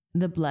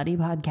The Bloody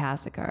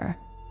Podcastiker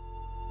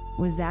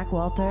with Zach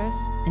Walters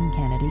and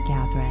Kennedy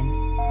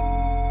Catherine.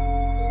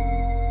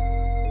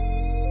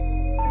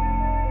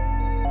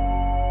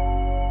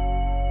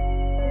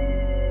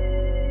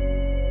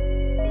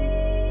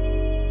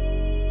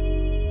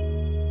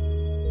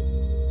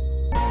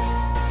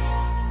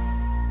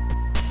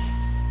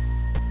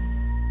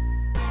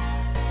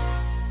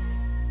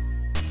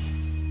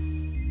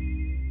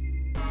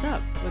 What's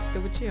up? What's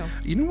good with you?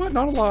 You know what?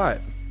 Not a lot.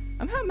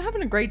 I'm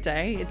having a great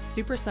day. It's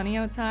super sunny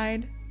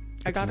outside.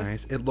 It's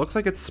nice. It looks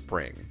like it's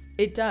spring.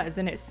 It does,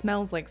 and it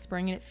smells like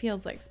spring, and it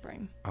feels like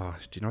spring. Oh,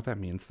 do you know what that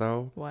means,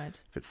 though?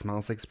 What? If it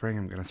smells like spring,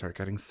 I'm going to start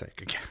getting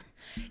sick again.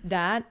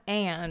 That,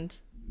 and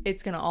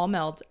it's going to all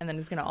melt, and then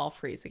it's going to all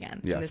freeze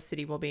again. Yes. And the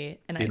city will be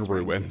an In ice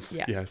ruins.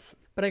 Yeah. Yes.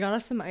 But I got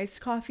us some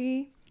iced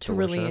coffee to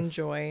really Delicious.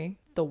 enjoy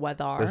the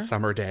weather. The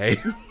summer day.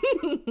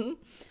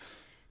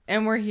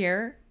 And we're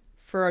here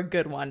for a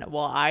good one.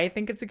 Well, I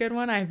think it's a good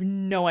one. I have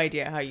no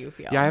idea how you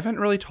feel. Yeah, I haven't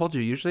really told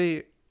you.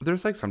 Usually,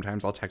 there's like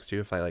sometimes I'll text you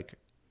if I like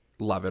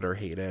love it or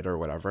hate it or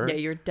whatever. Yeah,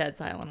 you're dead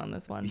silent on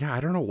this one. Yeah, I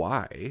don't know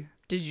why.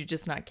 Did you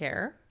just not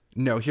care?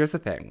 No, here's the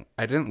thing.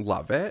 I didn't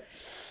love it,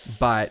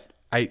 but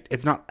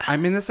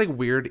I'm in this like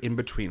weird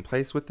in-between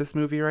place with this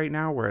movie right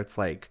now where it's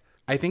like,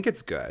 I think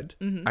it's good.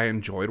 Mm-hmm. I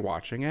enjoyed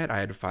watching it. I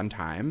had a fun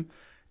time.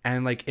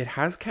 And like, it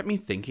has kept me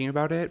thinking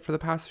about it for the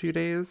past few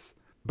days,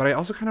 but I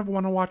also kind of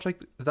want to watch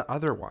like the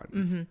other ones.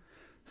 Mm-hmm.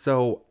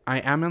 So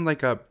I am in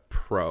like a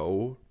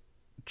pro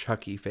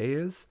Chucky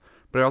phase,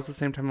 but also at the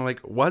same time, I'm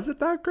like, was it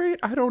that great?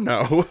 I don't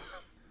know.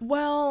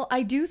 Well,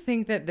 I do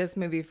think that this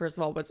movie, first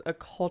of all, was a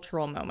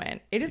cultural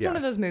moment. It is one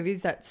of Yes. those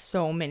movies that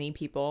so many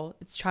people,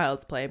 it's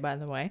Child's Play, by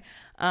the way,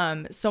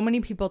 so many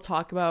people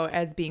talk about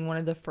as being one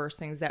of the first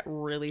things that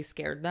really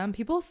scared them.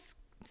 People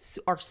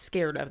are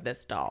scared of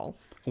this doll.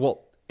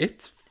 Well,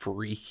 it's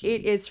freaky.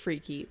 It is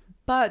freaky.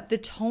 But the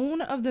tone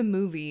of the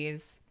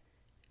movies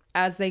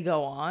as they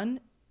go on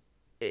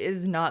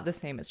is not the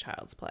same as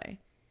Child's Play.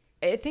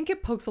 I think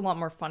it pokes a lot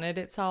more fun at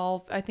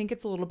itself. I think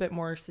it's a little bit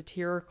more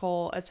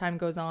satirical as time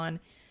goes on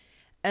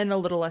and a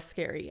little less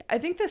scary. I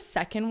think the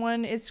second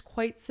one is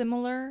quite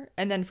similar.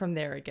 And then from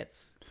there, it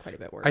gets quite a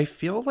bit worse. I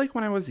feel like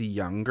when I was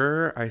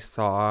younger, I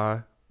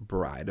saw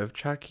Bride of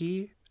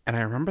Chucky, and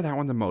I remember that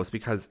one the most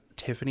because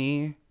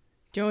Tiffany...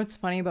 Do you know what's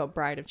funny about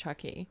Bride of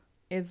Chucky?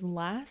 Is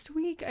last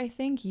week, I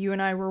think, you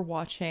and I were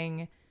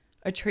watching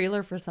a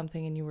trailer for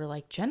something, and you were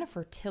like,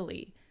 Jennifer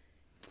Tilly.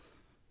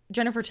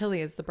 Jennifer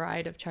Tilly is the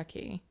Bride of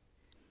Chucky.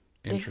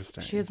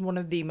 Interesting. She has one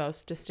of the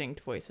most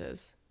distinct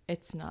voices.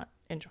 It's not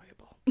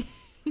enjoyable.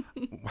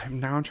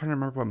 Now I'm trying to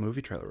remember what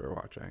movie trailer we were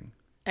watching.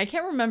 I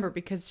can't remember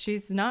because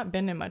she's not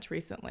been in much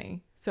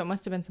recently. So it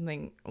must have been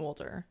something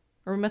older.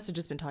 Or we must have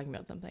just been talking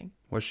about something.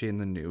 Was she in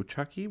the new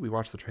Chucky? We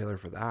watched the trailer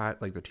for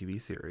that, like the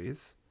TV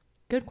series.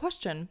 Good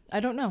question. I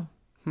don't know.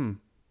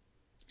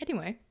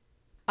 Anyway,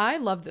 I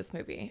love this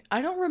movie.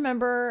 I don't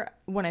remember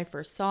when I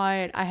first saw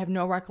it. I have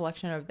no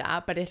recollection of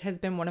that, but it has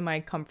been one of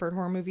my comfort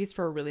horror movies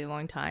for a really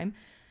long time.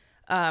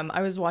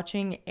 I was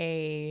watching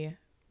a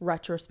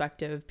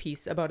retrospective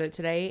piece about it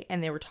today,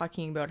 and they were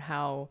talking about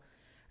how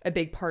a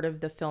big part of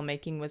the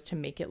filmmaking was to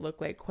make it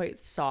look like quite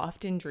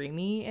soft and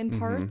dreamy in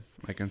parts.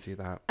 I can see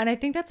that. And I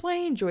think that's why I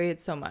enjoy it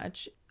so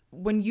much.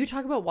 When you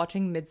talk about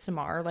watching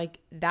Midsommar, like,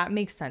 that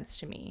makes sense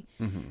to me.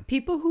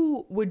 People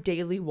who would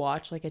daily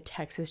watch like a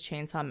Texas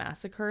Chainsaw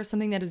Massacre,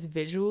 something that is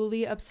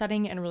visually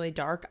upsetting and really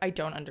dark, I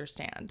don't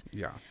understand.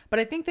 Yeah. But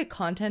I think the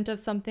content of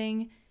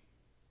something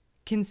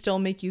can still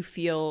make you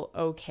feel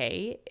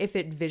okay if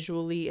it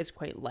visually is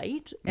quite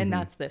light. And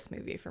that's this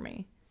movie for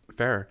me.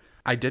 Fair.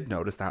 I did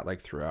notice that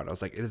like throughout. I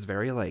was like, it is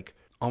very like,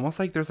 almost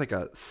like there's like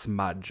a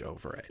smudge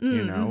over it,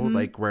 you know?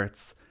 Like where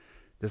it's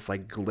this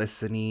like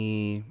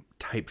glistening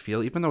type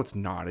feel, even though it's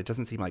not. It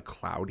doesn't seem like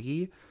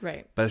cloudy.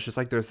 Right. But it's just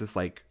like there's this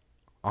like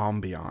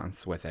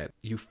ambiance with it.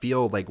 You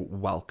feel like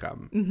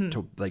welcome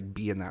to like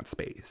be in that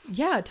space.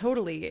 Yeah,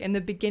 totally. In the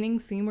beginning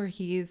scene where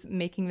he's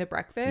making the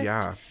breakfast,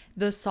 Yeah.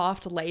 the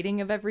soft lighting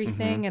of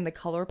everything and the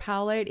color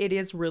palette, it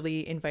is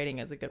really inviting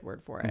is a good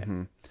word for it.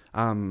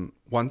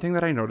 One thing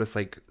that I noticed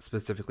like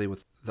specifically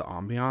with the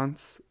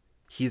ambiance,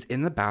 he's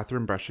in the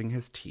bathroom brushing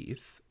his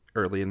teeth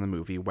early in the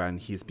movie when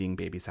he's being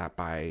babysat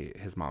by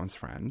his mom's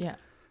friend. Yeah.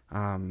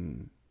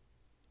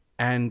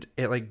 And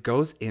it like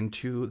goes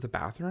into the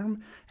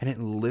bathroom and it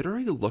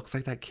literally looks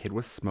like that kid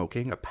was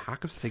smoking a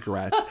pack of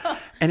cigarettes.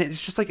 And it's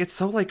just like, it's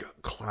so like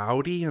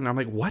cloudy. And I'm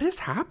like, what is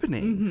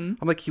happening?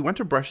 I'm like, he went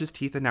to brush his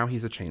teeth and now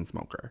he's a chain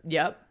smoker.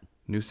 Yep.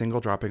 New single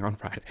dropping on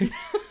Friday.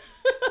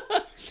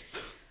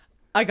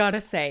 I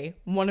gotta say,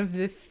 one of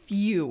the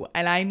few,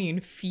 and I mean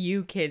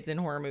few, kids in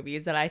horror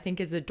movies that I think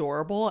is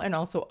adorable and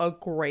also a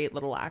great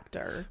little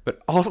actor.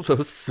 But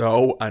also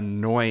so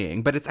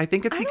annoying. But I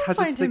think it's I because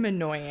don't find it's him like,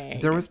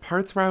 annoying. there was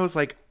parts where I was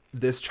like,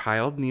 this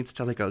child needs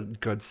to like a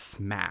good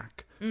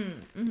smack.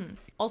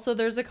 Also,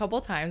 there's a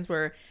couple times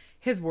where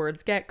his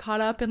words get caught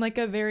up in like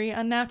a very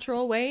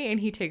unnatural way and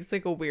he takes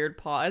like a weird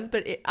pause,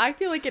 but I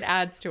feel like it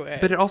adds to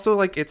it. But it also,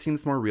 like, it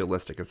seems more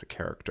realistic as a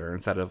character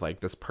instead of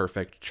like this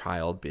perfect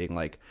child being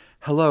like,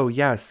 hello,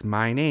 yes,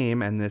 my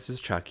name, and this is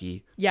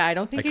Chucky. Yeah, I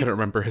don't think I couldn't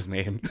remember his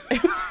name.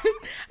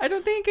 I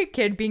don't think a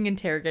kid being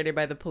interrogated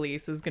by the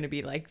police is going to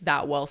be like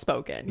that well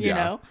spoken, you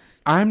know?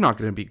 I'm not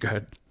going to be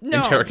good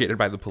interrogated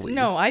by the police.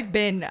 No, I've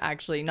been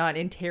actually not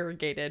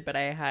interrogated, but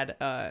I had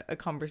a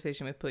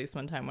conversation with police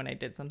one time when I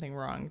did something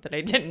wrong that I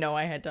didn't know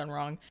I had done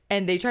wrong.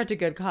 And they tried to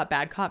good cop,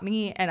 bad cop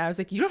me. And I was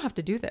like, you don't have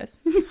to do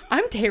this.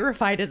 I'm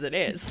terrified as it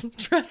is.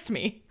 Trust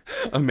me.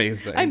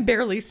 Amazing. I'm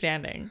barely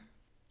standing.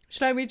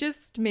 Should we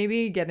just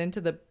maybe get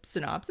into the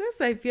synopsis?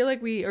 I feel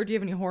like or do you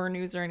have any horror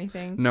news or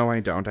anything? No,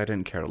 I don't. I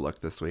didn't care to look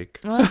this week.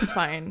 Well, that's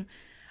fine.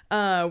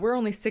 We're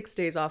only 6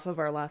 days off of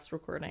our last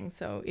recording.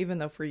 So even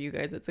though for you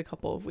guys it's a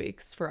couple of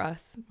weeks, for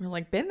us, we're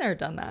like, been there,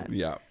 done that.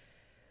 Yeah.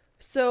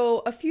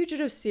 So a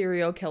fugitive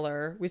serial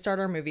killer, we start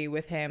our movie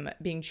with him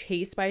being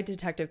chased by a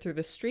detective through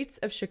the streets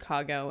of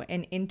Chicago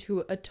and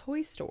into a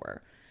toy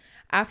store.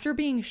 After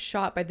being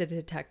shot by the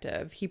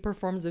detective, he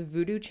performs a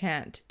voodoo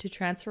chant to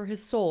transfer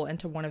his soul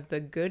into one of the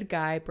Good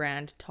Guy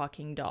brand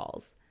talking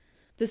dolls.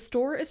 The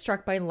store is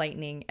struck by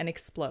lightning and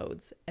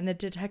explodes, and the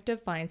detective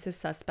finds his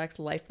suspect's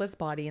lifeless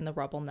body in the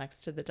rubble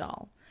next to the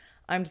doll.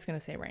 I'm just going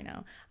to say right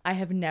now, I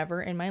have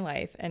never in my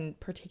life, and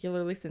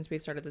particularly since we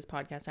started this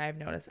podcast, I have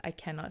noticed I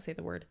cannot say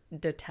the word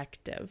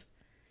detective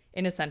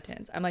in a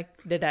sentence. I'm like,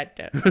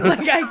 detective.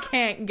 Like, I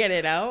can't get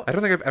it out. I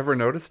don't think I've ever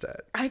noticed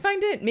it. I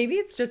find it, maybe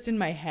it's just in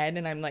my head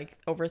and I'm like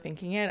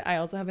overthinking it. I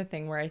also have a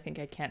thing where I think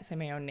I can't say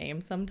my own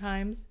name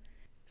sometimes.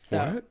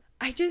 So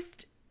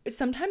What?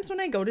 Sometimes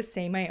when I go to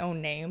say my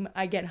own name,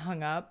 I get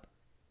hung up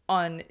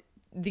on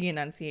the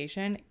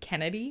enunciation.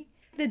 Kennedy.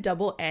 The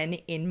double N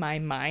in my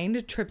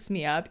mind trips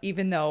me up,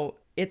 even though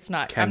it's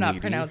not, Kennedy. I'm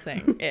not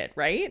pronouncing it,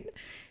 right?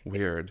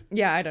 Weird.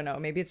 Yeah, I don't know.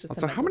 Maybe it's just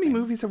Also, how many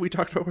movies have we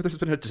talked about where there's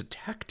been a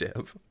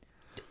detective?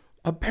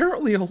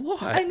 Apparently a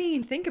lot. I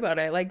mean, think about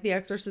it. Like The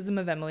Exorcism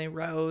of Emily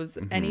Rose,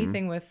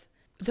 anything with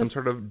some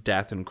sort of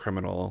death and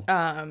criminal.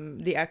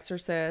 The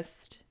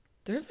Exorcist.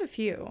 There's a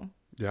few.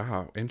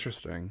 Yeah,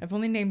 interesting. I've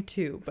only named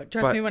 2, but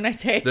trust me when I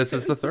say this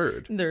is the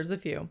third. There's a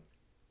few.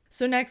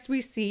 So next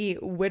we see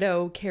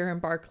widow Karen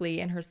Barkley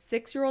and her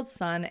 6-year-old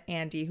son,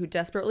 Andy, who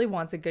desperately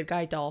wants a Good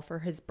Guy doll for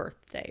his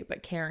birthday,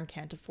 but Karen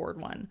can't afford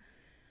one.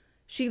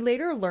 She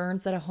later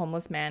learns that a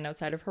homeless man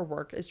outside of her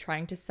work is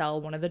trying to sell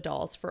one of the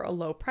dolls for a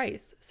low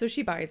price, so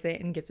she buys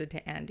it and gives it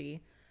to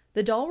Andy.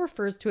 The doll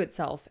refers to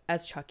itself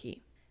as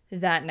Chucky.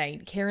 That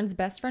night, Karen's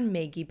best friend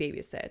Maggie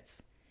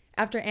babysits.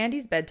 After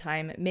Andy's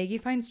bedtime, Maggie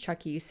finds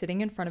Chucky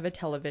sitting in front of a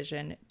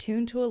television,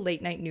 tuned to a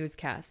late-night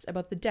newscast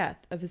about the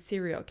death of a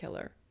serial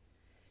killer.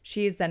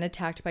 She is then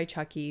attacked by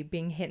Chucky,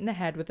 being hit in the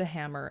head with a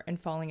hammer and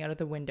falling out of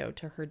the window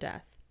to her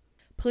death.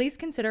 Police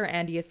consider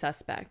Andy a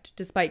suspect,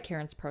 despite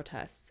Karen's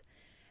protests.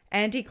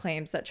 Andy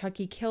claims that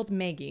Chucky killed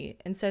Maggie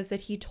and says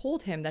that he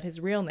told him that his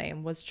real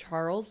name was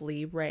Charles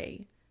Lee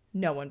Ray.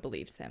 No one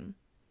believes him.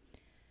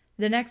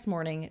 The next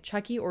morning,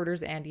 Chucky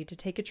orders Andy to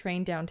take a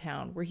train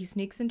downtown where he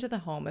sneaks into the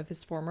home of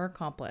his former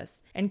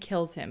accomplice and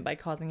kills him by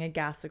causing a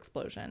gas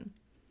explosion.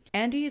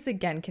 Andy is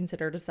again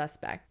considered a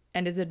suspect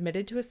and is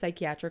admitted to a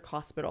psychiatric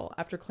hospital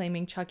after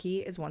claiming Chucky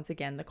is once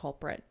again the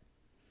culprit.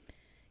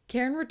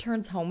 Karen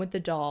returns home with the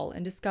doll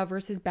and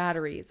discovers his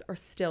batteries are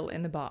still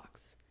in the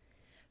box.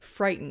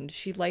 Frightened,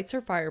 she lights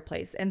her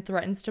fireplace and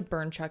threatens to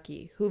burn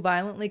Chucky, who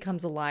violently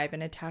comes alive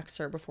and attacks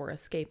her before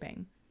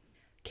escaping.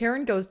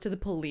 Karen goes to the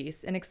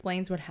police and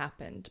explains what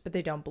happened, but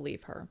they don't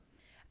believe her.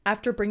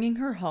 After bringing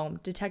her home,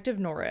 Detective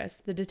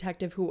Norris, the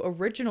detective who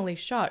originally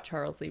shot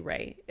Charles Lee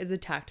Ray, is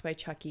attacked by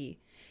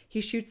Chucky.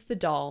 He shoots the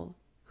doll,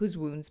 whose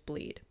wounds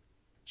bleed.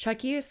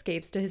 Chucky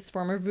escapes to his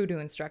former voodoo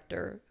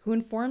instructor, who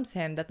informs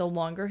him that the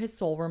longer his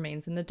soul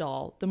remains in the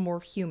doll, the more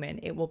human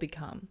it will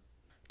become.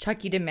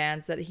 Chucky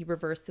demands that he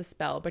reverse the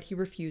spell, but he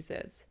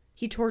refuses.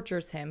 He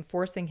tortures him,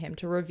 forcing him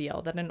to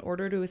reveal that in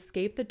order to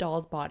escape the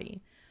doll's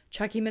body,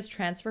 Chucky must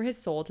transfer his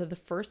soul to the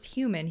first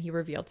human he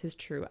revealed his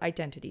true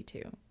identity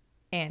to,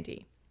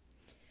 Andy.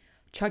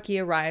 Chucky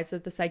arrives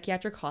at the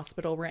psychiatric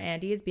hospital where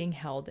Andy is being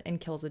held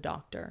and kills a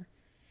doctor.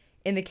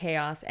 In the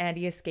chaos,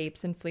 Andy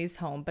escapes and flees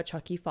home, but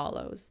Chucky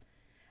follows.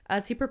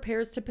 As he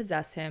prepares to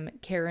possess him,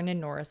 Karen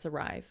and Norris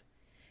arrive.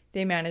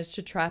 They manage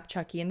to trap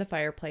Chucky in the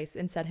fireplace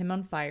and set him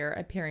on fire,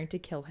 appearing to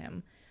kill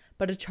him,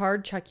 but a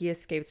charred Chucky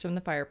escapes from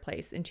the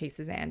fireplace and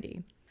chases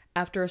Andy.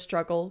 After a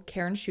struggle,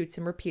 Karen shoots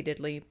him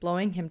repeatedly,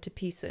 blowing him to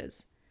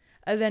pieces.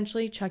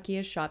 Eventually, Chucky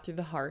is shot through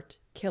the heart,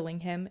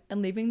 killing him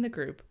and leaving the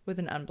group with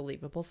an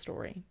unbelievable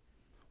story.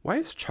 Why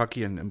is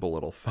Chucky a nimble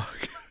little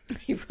fuck?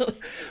 He really...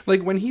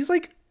 Like, when he's,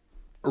 like,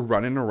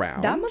 running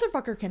around. That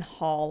motherfucker can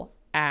haul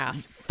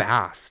ass.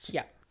 Fast.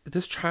 Yeah.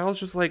 This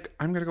child's just like,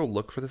 I'm going to go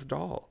look for this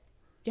doll.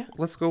 Yeah.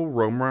 Let's go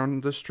roam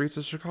around the streets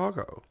of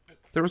Chicago.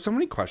 There were so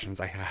many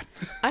questions I had.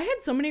 I had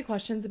so many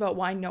questions about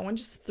why no one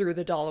just threw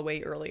the doll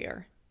away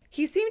earlier.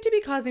 He seemed to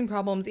be causing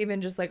problems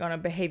even just like on a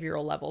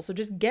behavioral level. So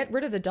just get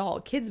rid of the doll.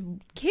 Kids,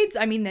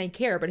 I mean, they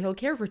care, but he'll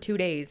care for 2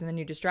 days and then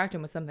you distract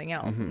him with something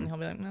else and he'll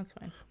be like, that's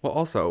fine. Well,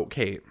 also,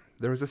 Kate,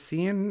 there was a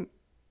scene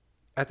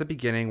at the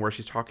beginning where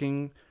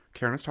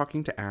Karen is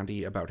talking to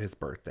Andy about his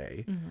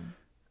birthday.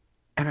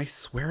 And I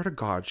swear to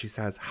God, she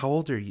says, how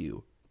old are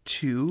you?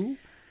 2?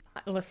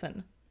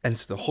 Listen. And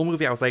so the whole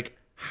movie, I was like,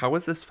 how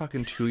is this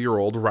fucking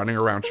 2-year-old running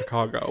around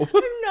Chicago?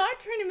 I'm not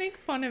trying to make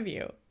fun of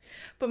you.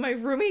 But my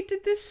roommate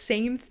did the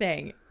same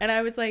thing. And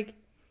I was like,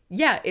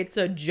 yeah, it's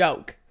a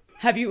joke.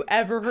 Have you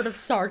ever heard of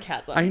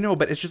sarcasm? I know,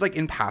 but it's just like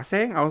in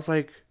passing, I was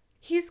like...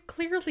 He's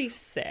clearly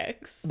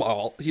 6.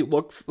 Well, he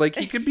looks like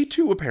he could be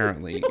 2,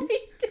 apparently. No,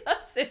 he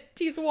doesn't.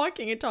 He's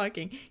walking and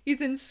talking. He's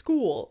in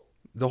school.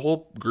 The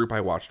whole group I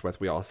watched with,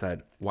 we all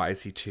said, why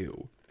is he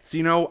 2? So,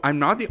 you know, I'm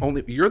not the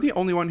only... You're the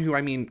only one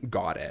who,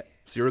 got it.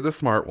 So you're the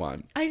smart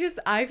one.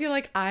 I feel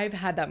like I've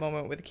had that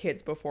moment with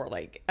kids before,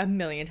 like a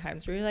million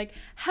times where you're like,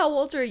 how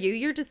old are you?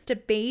 You're just a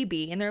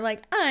baby. And they're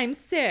like, I'm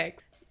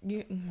 6.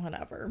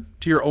 Whatever.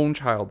 To your own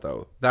child,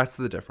 though. That's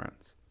the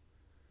difference.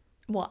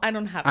 Well, I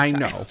don't have a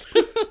child. I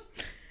know.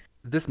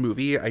 This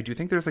movie, I do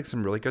think there's like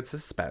some really good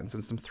suspense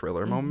and some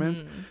thriller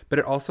moments, but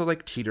it also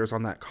like teeters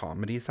on that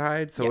comedy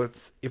side. So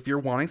it's, if you're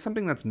wanting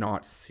something that's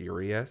not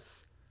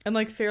serious... And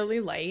like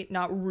fairly light,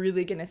 not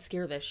really gonna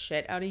scare the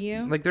shit out of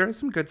you. Like there are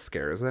some good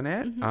scares in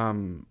it.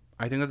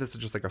 I think that this is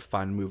just like a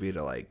fun movie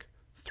to like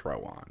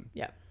throw on.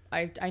 Yeah.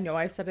 I know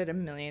I've said it a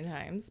million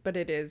times, but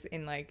it is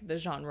in like the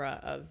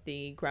genre of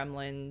the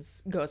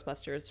Gremlins,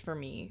 Ghostbusters for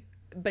me,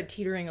 but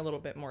teetering a little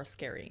bit more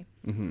scary.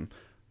 I'm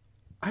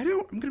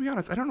gonna be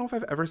honest, I don't know if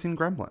I've ever seen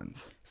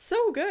Gremlins.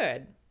 So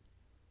good.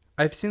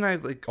 I've seen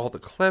like all the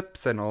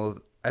clips and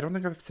I don't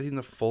think I've seen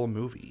the full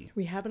movie.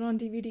 We have it on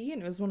DVD,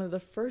 and it was one of the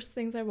first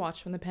things I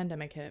watched when the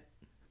pandemic hit.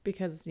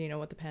 Because you know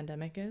what the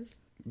pandemic is?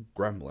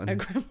 Gremlins. A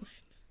gremlin.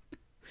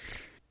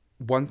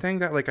 One thing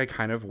that like I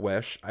kind of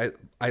wish...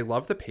 I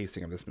love the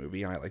pacing of this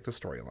movie, and I like the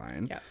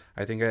storyline. Yeah.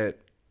 I think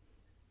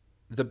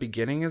the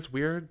beginning is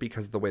weird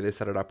because the way they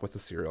set it up with the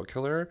serial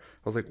killer.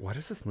 I was like, what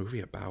is this movie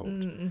about?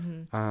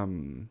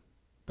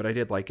 But I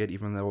did like it,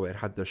 even though it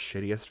had the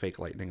shittiest fake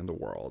lightning in the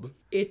world.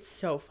 It's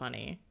so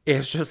funny.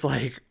 It's just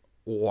like...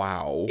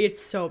 Wow. It's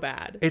so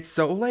bad. It's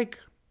so like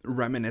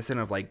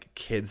reminiscent of like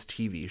kids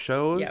TV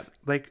shows.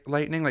 Like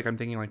lightning, like I'm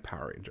thinking like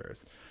Power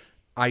Rangers.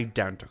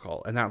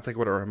 Identical. And that's like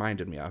what it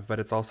reminded me of. But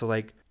it's also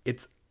like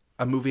it's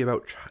a movie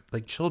about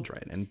like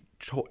children and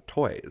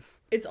toys.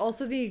 It's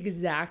also the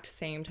exact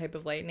same type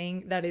of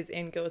lightning that is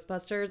in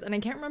Ghostbusters. And I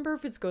can't remember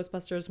if it's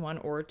Ghostbusters 1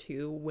 or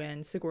 2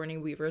 when Sigourney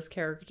Weaver's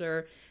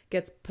character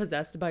gets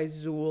possessed by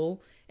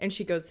Zool and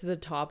she goes to the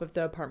top of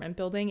the apartment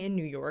building in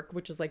New York,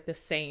 which is like the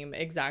same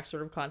exact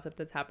sort of concept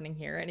that's happening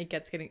here. And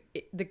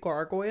the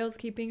gargoyles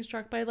keep being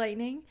struck by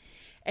lightning.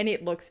 And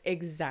it looks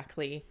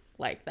exactly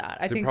like that.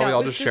 I think probably that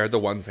all was just shared the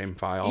one same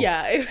file.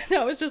 Yeah,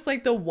 that was just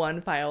like the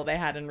one file they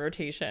had in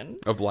rotation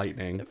of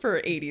lightning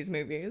for 80s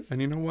movies.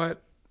 And you know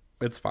what?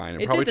 It's fine.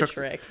 It did the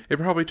trick. It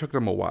probably took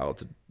them a while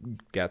to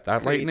get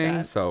that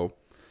lightning. So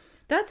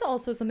that's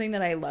also something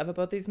that I love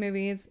about these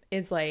movies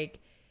is like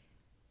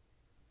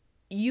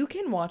you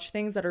can watch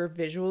things that are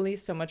visually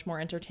so much more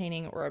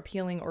entertaining or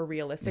appealing or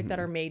realistic that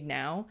are made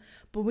now.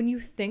 But when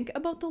you think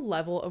about the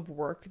level of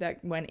work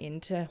that went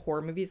into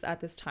horror movies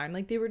at this time,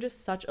 like they were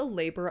just such a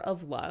labor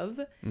of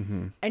love.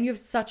 And you have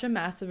such a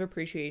massive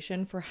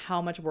appreciation for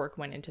how much work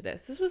went into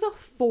this. This was a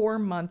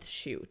 4-month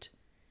shoot.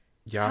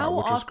 Yeah, how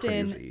which often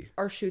is crazy.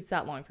 Are shoots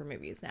that long for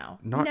movies now?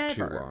 Not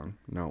Never. too long.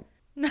 No.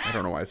 I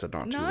don't know why I said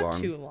not too long. Not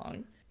too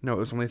long. No, it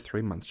was only a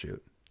 3-month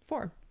shoot.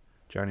 4.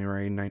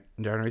 January 7th,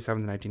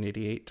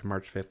 1988 to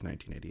March 5th,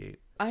 1988.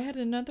 I had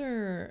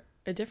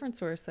a different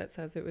source that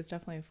says it was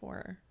definitely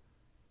 4.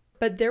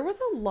 But there was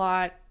a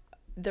lot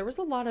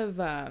of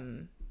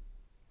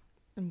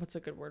what's a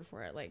good word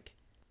for it? Like,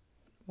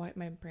 why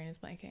my brain is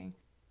blanking.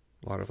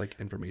 A lot of like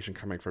information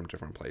coming from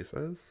different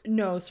places.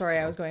 No, sorry,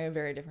 I was going a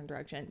very different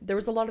direction. There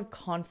was a lot of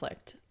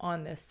conflict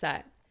on this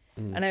set.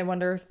 And I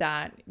wonder if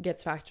that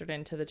gets factored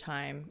into the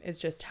time is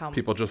just how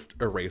people just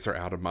erase or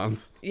add a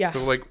month. Yeah.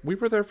 They're like, we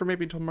were there for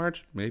maybe until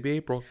March, maybe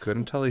April.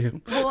 Couldn't tell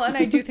you. Well, and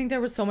I do think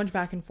there was so much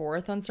back and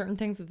forth on certain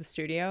things with the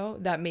studio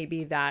that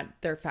maybe that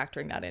they're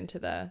factoring that into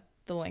the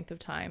length of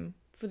time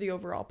for the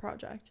overall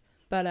project.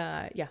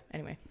 But yeah,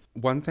 anyway.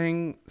 One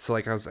thing, so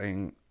like I was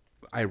saying,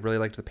 I really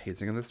liked the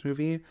pacing of this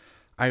movie.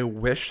 I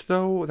wish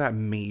though that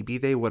maybe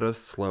they would have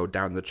slowed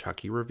down the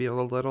Chucky reveal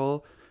a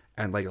little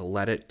and like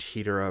let it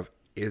teeter of,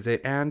 is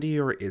it Andy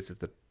or is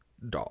it the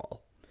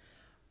doll?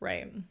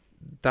 Right.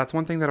 That's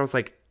one thing that I was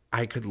like,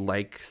 I could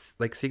like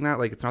seeing that.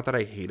 Like, it's not that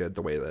I hated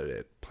the way that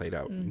it played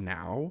out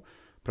now,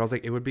 but I was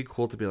like, it would be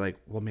cool to be like,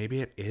 well,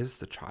 maybe it is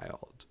the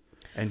child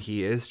and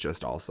he is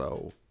just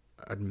also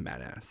a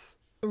menace.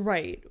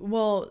 Right.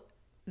 Well,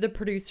 The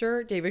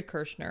producer, David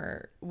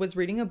Kirshner, was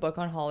reading a book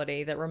on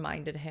holiday that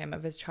reminded him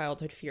of his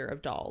childhood fear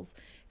of dolls.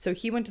 So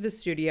he went to the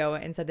studio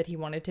and said that he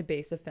wanted to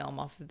base a film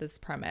off of this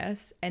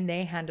premise, and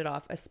they handed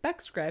off a spec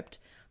script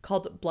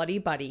called Bloody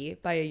Buddy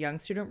by a young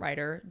student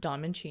writer,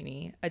 Don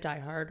Mancini, a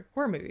diehard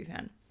horror movie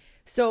fan.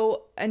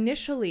 So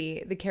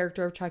initially, the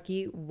character of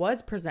Chucky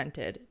was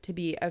presented to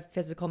be a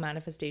physical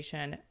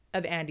manifestation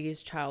of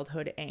Andy's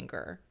childhood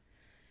anger.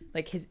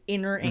 Like his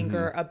inner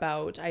anger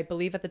about, I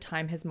believe at the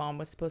time his mom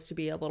was supposed to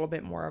be a little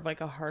bit more of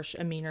like a harsh,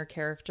 a meaner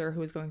character who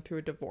was going through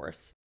a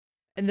divorce.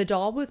 And the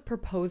doll was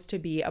proposed to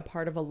be a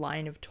part of a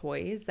line of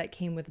toys that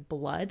came with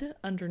blood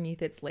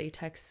underneath its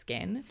latex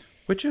skin.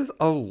 Which is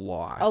a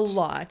lot. A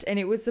lot. And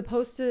it was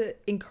supposed to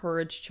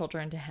encourage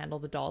children to handle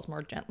the dolls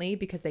more gently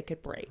because they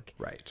could break.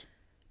 Right.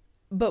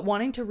 But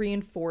wanting to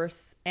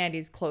reinforce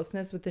Andy's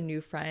closeness with the new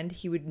friend,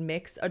 he would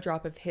mix a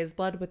drop of his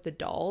blood with the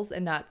doll's,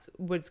 and that's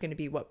what's going to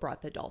be what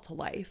brought the doll to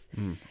life.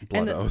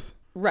 Blood oath.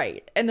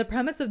 Right. And the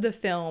premise of the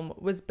film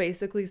was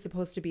basically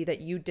supposed to be that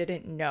you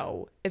didn't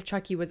know if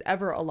Chucky was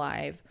ever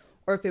alive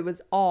or if it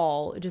was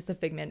all just a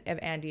figment of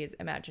Andy's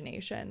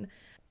imagination.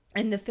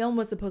 And the film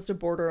was supposed to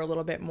border a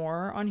little bit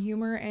more on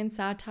humor and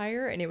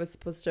satire, and it was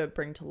supposed to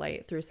bring to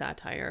light through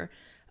satire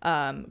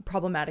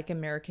problematic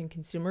American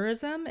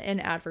consumerism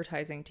and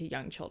advertising to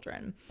young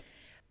children.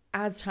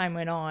 As time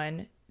went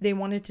on, they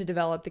wanted to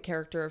develop the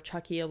character of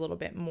Chucky a little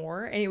bit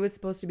more, and it was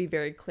supposed to be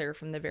very clear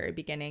from the very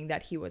beginning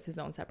that he was his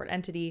own separate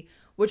entity,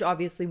 which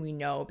obviously we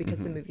know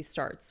because the movie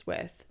starts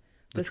with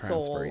the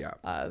soul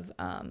of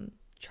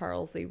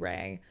Charles Lee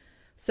Ray.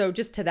 So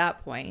just to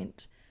that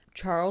point,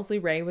 Charles Lee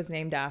Ray was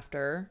named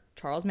after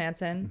Charles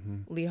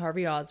Manson, Lee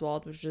Harvey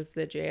Oswald, which is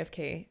the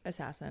JFK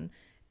assassin,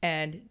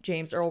 and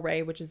James Earl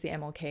Ray, which is the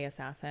MLK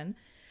assassin.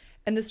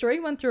 And the story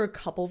went through a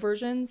couple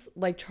versions.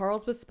 Like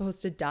Charles was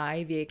supposed to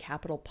die via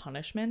capital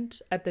punishment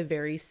at the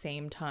very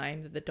same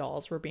time that the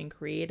dolls were being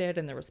created,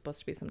 and there was supposed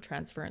to be some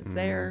transference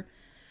there.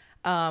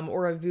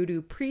 Or a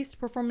voodoo priest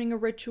performing a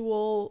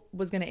ritual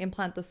was going to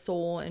implant the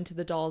soul into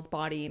the doll's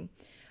body.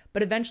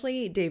 But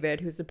eventually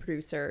David, who's the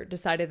producer,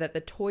 decided that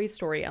the Toy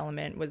Store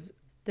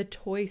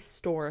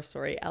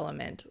story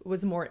element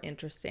was more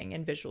interesting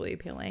and visually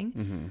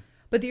appealing.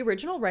 But the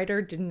original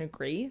writer didn't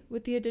agree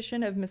with the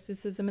addition of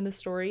mysticism in the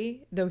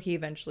story, though he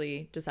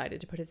eventually decided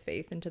to put his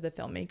faith into the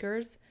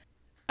filmmakers.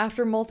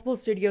 After multiple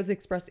studios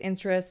expressed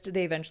interest,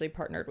 they eventually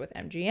partnered with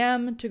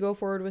MGM to go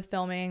forward with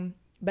filming.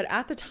 But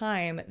at the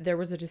time, there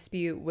was a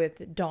dispute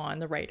with Don,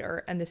 the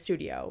writer, and the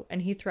studio,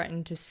 and he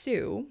threatened to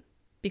sue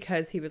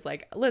because he was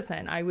like,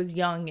 listen, I was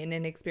young and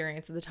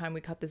inexperienced at the time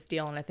we cut this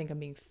deal, and I think I'm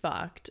being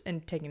fucked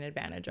and taken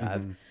advantage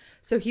of.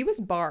 So he was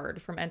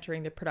barred from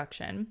entering the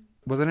production.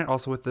 Wasn't it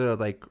also with the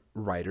like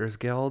Writers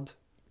Guild?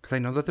 Because I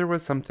know that there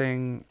was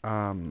something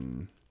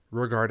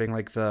regarding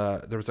like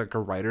there was like a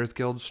Writers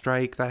Guild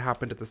strike that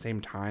happened at the same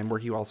time where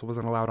he also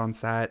wasn't allowed on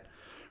set.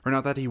 Or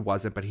not that he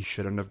wasn't, but he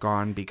shouldn't have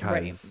gone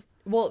because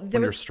well,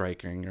 you're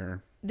striking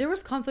or there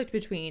was conflict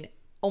between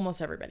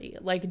almost everybody.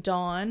 Like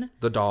Don,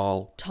 the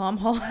doll, Tom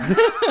Holland,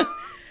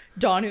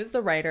 Don, who's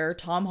the writer,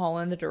 Tom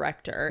Holland, the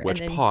director, which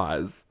and then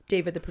pause.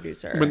 David, the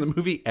producer. When the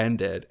movie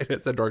ended and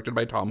it said directed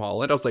by Tom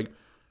Holland, I was like,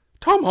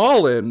 Tom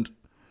Holland?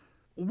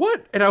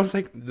 What? And I was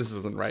like, this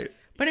isn't right.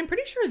 But I'm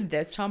pretty sure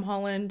this Tom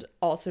Holland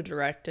also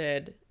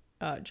directed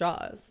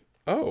Jaws.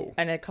 Oh.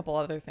 And a couple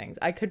other things.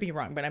 I could be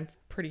wrong, but I'm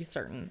pretty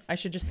certain. I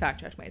should just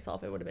fact check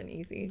myself. It would have been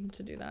easy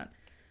to do that.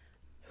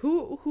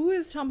 Who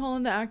is Tom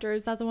Holland, the actor?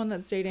 Is that the one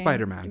that's dating?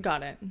 Spider-Man.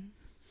 Got it.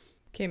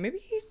 Okay, maybe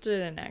he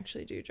didn't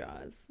actually do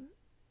Jaws.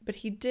 But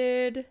he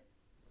did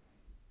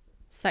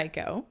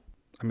Psycho.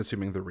 I'm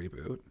assuming the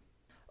reboot.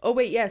 Oh,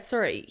 wait, yes,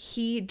 sorry.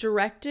 He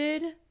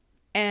directed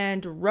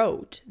and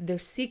wrote the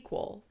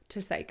sequel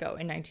to Psycho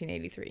in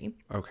 1983.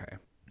 Okay.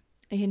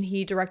 And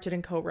he directed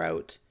and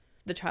co-wrote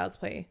the Child's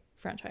Play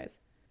franchise.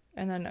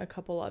 And then a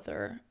couple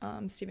other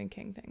Stephen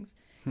King things.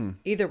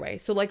 Either way.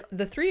 So, like,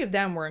 the three of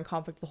them were in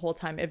conflict the whole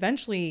time.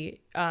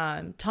 Eventually,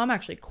 Tom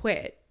actually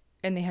quit,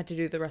 and they had to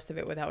do the rest of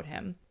it without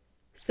him.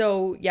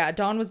 So, yeah,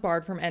 Don was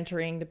barred from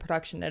entering the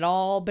production at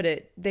all,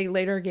 but they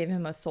later gave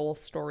him a sole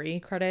story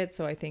credit,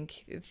 so I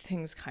think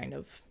things kind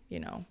of, you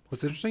know. Well,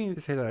 it's interesting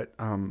to say that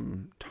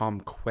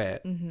Tom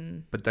quit,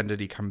 but then did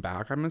he come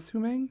back, I'm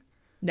assuming?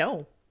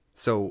 No.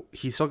 So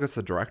he still gets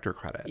the director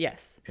credit?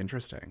 Yes.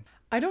 Interesting.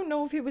 I don't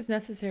know if it was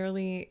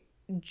necessarily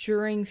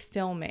during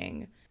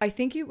filming. I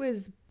think it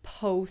was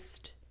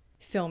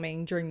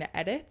post-filming during the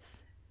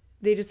edits.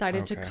 They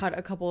decided to cut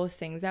a couple of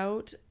things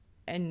out,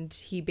 and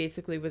he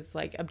basically was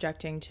like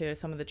objecting to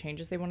some of the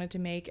changes they wanted to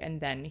make,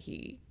 and then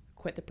he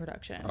quit the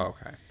production.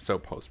 Okay. So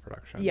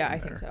post-production. Yeah, I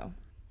think so.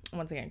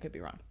 Once again, could be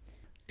wrong.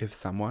 If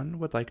someone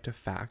would like to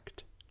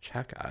fact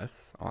check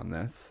us on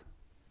this,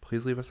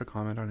 please leave us a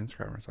comment on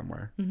Instagram or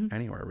somewhere.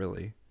 Anywhere,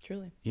 really.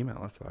 Truly.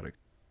 Email us about it.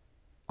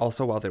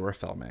 Also, while they were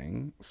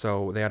filming,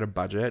 so they had a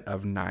budget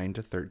of $9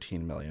 to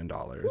 $13 million,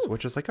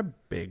 which is like a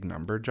big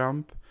number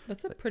jump.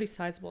 That's a pretty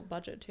sizable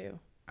budget, too.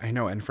 I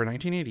know. And for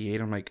 1988,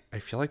 I'm like, I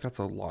feel like that's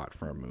a lot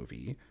for a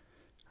movie.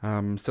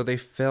 So they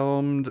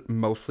filmed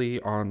mostly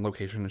on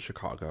location in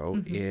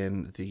Chicago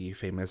in the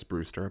famous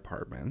Brewster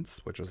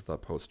Apartments, which is the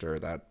poster,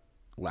 that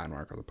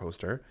landmark of the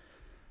poster.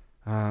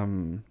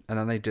 And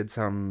then they did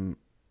some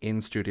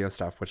in-studio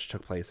stuff, which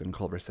took place in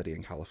Culver City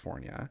in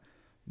California.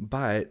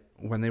 But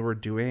when they were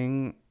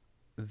doing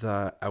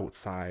the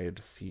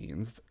outside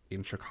scenes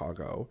in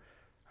Chicago,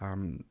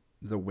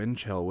 the wind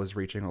chill was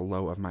reaching a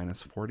low of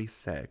minus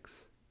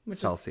 46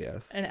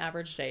 Celsius. An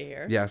average day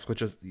here. Yes,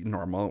 which is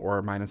normal,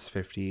 or minus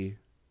 50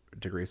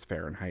 degrees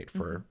Fahrenheit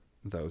for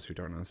those who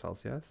don't know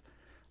Celsius.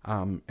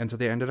 And so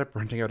they ended up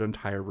renting out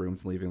entire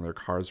rooms and leaving their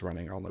cars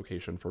running on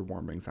location for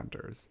warming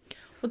centers.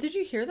 Well, did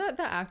you hear that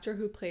the actor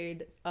who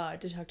played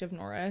Detective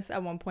Norris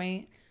at one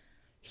point,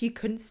 he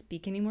couldn't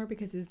speak anymore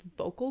because his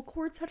vocal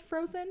cords had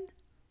frozen?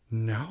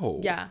 No.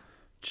 Yeah.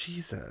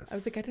 Jesus. I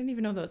was like, I didn't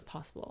even know that was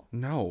possible.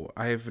 No,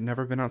 I've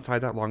never been outside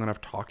that long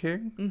enough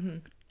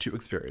talking to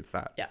experience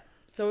that. Yeah.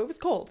 So it was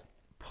cold.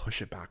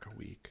 Push it back a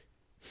week.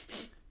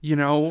 You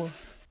know,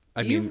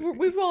 I mean,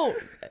 we've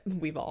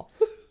all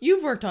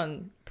you've worked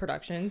on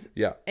productions.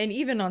 Yeah. And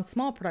even on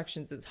small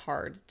productions, it's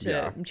hard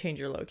to change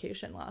your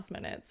location last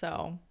minute.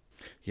 So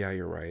yeah,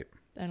 you're right.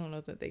 I don't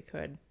know that they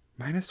could.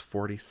 Minus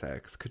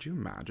 46. Could you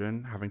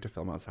imagine having to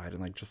film outside in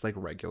like just like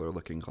regular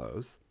looking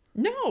clothes?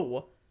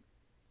 No.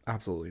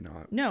 Absolutely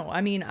not. No.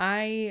 I mean,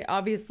 I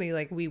obviously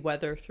like we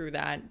weather through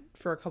that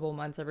for a couple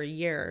months every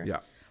year. Yeah.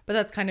 But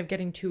that's kind of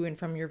getting to and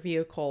from your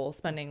vehicle,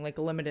 spending like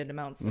limited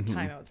amounts of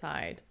time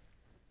outside.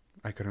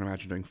 I couldn't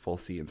imagine doing full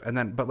scenes. And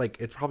then, but like,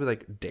 it's probably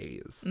like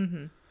days.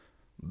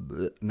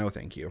 Blech, no,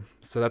 thank you.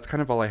 So that's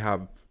kind of all I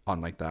have on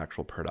like the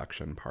actual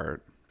production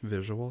part.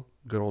 Visual.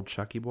 Good old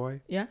Chucky boy.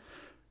 Yeah.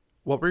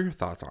 What were your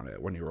thoughts on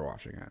it when you were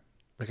watching it?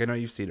 Like, I know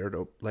you've seen it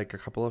like a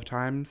couple of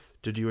times.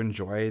 Did you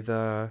enjoy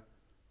the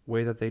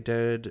way that they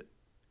did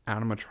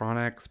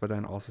animatronics, but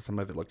then also some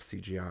of it looked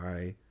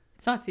CGI?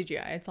 It's not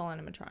CGI. It's all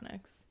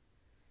animatronics.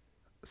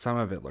 Some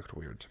of it looked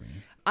weird to me.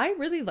 I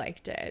really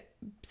liked it.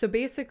 So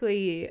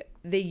basically,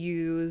 they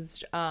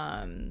used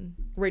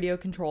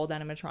radio-controlled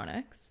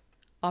animatronics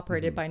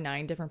operated by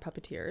 9 different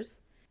puppeteers.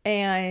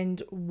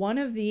 And one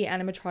of the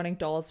animatronic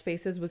dolls'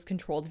 faces was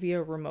controlled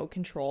via remote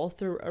control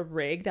through a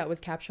rig that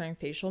was capturing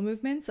facial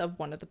movements of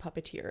one of the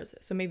puppeteers.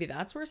 So maybe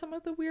that's where some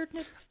of the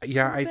weirdness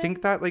Yeah, I comes think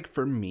in. that like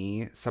for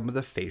me, some of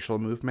the facial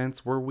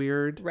movements were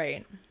weird.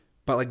 Right.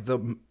 But like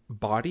the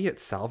body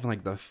itself and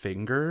like the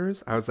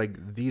fingers, I was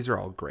like, these are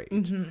all great.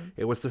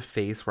 It was the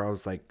face where I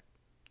was like,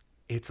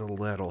 it's a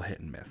little hit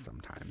and miss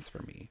sometimes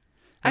for me.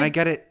 And I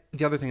get it.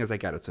 The other thing is I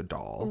get it's a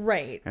doll.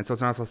 Right. And so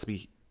it's not supposed to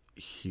be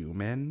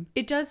human.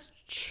 It does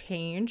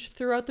change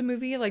throughout the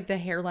movie. Like the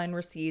hairline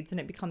recedes and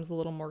it becomes a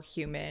little more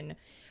human.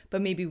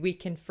 But maybe we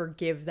can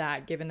forgive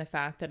that given the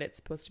fact that it's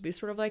supposed to be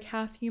sort of like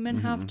half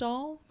human, half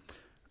doll.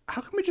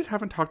 How come we just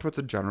haven't talked about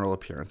the general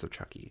appearance of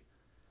Chucky?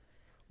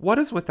 What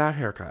is with that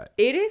haircut?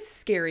 It is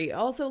scary.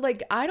 Also,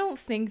 like, I don't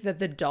think that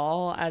the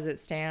doll as it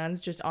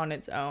stands just on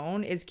its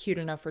own is cute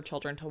enough for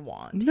children to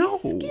want. No.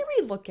 He's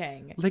scary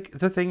looking. Like,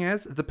 the thing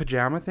is, the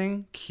pajama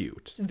thing,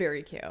 cute. It's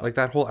very cute. Like,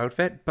 that whole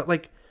outfit. But,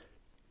 like,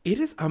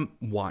 it is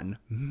one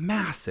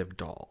massive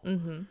doll.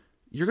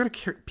 You're going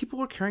to people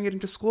were carrying it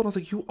into school. And I was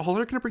like, you all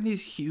are going to bring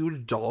these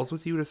huge dolls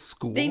with you to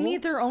school? They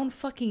need their own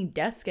fucking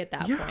desk at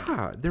that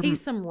point. Pay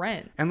some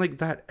rent. And, like,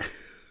 that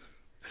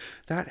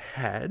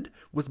head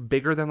was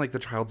bigger than like the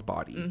child's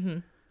body.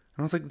 And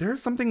I was like,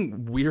 there's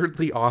something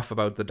weirdly off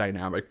about the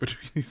dynamic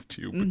between these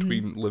two,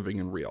 between living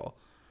and real.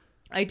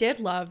 I did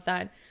love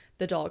that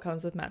the doll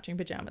comes with matching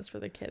pajamas for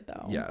the kid,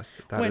 though.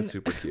 Yes, that is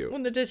super cute.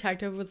 When the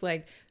detective was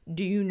like,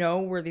 do you know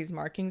where these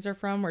markings are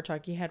from, where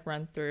Chucky had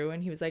run through?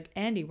 And he was like,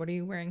 Andy, what are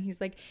you wearing?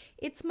 He's like,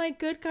 it's my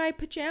good guy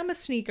pajama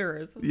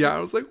sneakers. I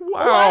was like,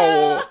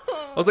 wow.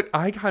 I was like,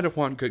 I kind of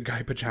want good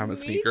guy pajama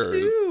sneakers. Me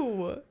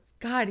too.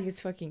 God,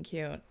 he's fucking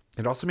cute.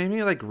 It also made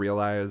me like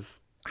realize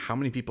how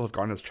many people have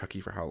gone as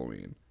Chucky for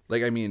Halloween.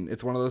 Like, I mean,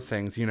 it's one of those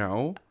things, you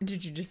know?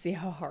 Did you just see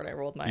how hard I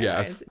rolled my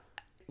Yes. eyes?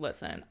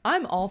 Listen,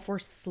 I'm all for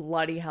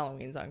slutty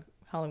Halloweens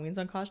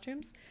on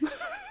costumes.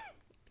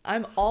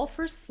 I'm all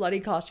for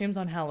slutty costumes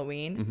on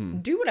Halloween.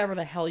 Do whatever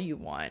the hell you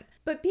want.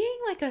 But being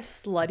like a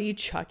slutty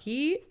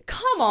Chucky,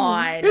 come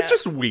on. It's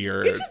just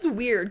weird. It's just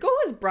weird. Go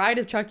as Bride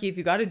of Chucky if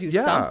you got to do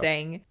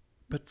something.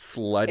 But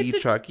slutty It's a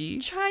Chucky?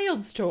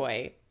 child's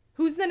toy.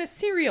 Who's then a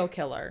serial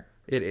killer?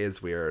 It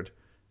is weird.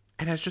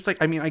 And it's just like,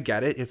 I mean, I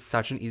get it. It's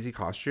such an easy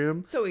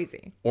costume. So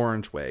easy.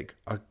 Orange wig,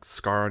 a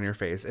scar on your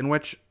face, in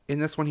which in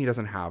this one he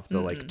doesn't have the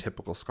like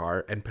typical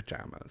scar, and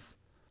pajamas.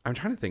 I'm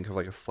trying to think of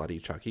like a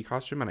slutty Chucky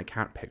costume and I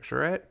can't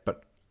picture it,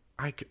 but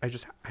I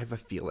have a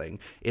feeling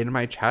in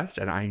my chest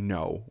and I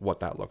know what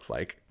that looks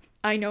like.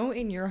 I know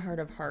in your heart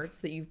of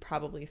hearts that you've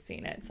probably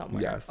seen it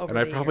somewhere. Yes, over and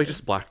I the probably years.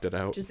 just blacked it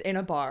out. Just in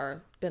a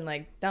bar, been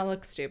like, that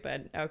looks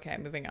stupid. Okay,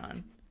 moving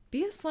on.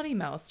 Be a slutty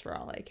mouse for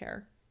all I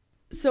care.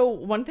 So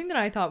one thing that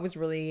I thought was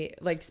really,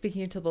 like,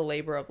 speaking into the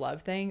labor of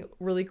love thing,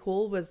 really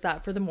cool was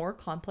that for the more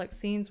complex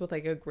scenes with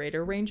like a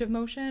greater range of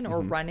motion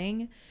or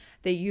running,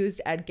 they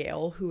used Ed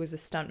Gale, who was a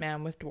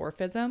stuntman with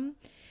dwarfism.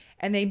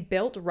 And they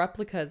built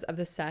replicas of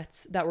the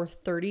sets that were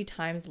 30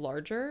 times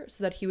larger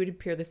so that he would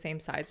appear the same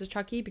size as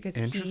Chucky, because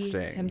he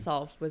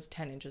himself was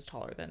 10 inches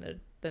taller than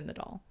the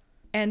doll.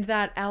 And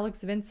that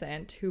Alex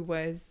Vincent, who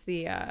was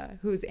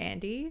who's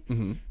Andy,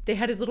 they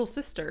had his little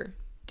sister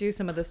do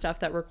some of the stuff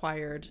that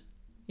required,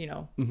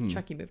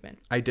 Chucky movement.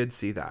 I did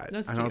see that.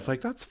 That's and cute. I was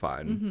like, that's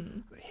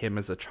fun. Him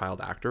as a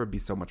child actor would be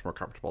so much more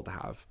comfortable to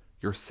have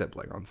your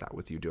sibling on set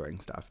with you doing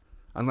stuff.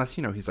 Unless,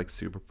 he's like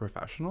super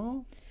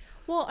professional.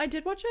 Well, I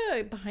did watch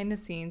a behind the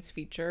scenes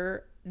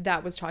feature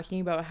that was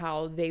talking about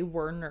how they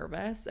were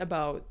nervous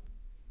about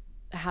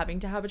having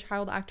to have a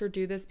child actor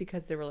do this,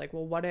 because they were like,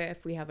 well, what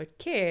if we have a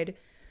kid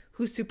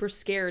who's super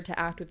scared to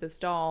act with this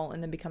doll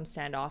and then becomes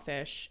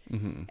standoffish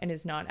and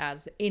is not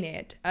as in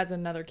it as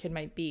another kid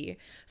might be.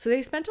 So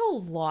they spent a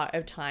lot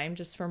of time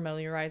just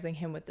familiarizing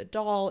him with the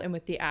doll and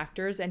with the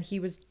actors, and he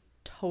was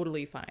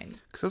totally fine.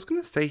 Because I was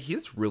going to say,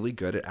 he's really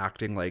good at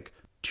acting like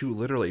to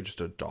literally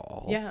just a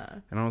doll. Yeah.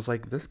 And I was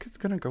like, this kid's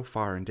going to go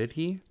far. And did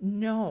he?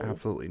 No.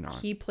 Absolutely not.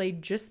 He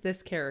played just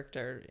this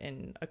character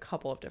in a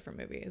couple of different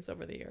movies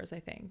over the years, I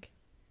think.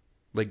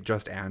 Like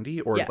just Andy,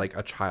 or like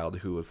a child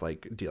who was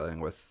like dealing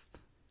with...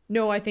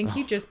 No, I think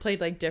he just played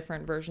like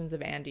different versions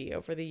of Andy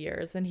over the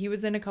years. And he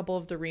was in a couple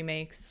of the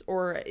remakes,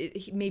 or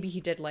maybe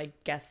he did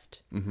like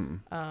guest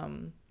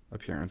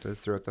appearances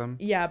throughout them.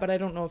 Yeah, but I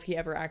don't know if he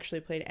ever actually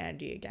played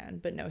Andy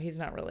again. But no, he's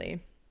not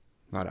really.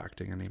 Not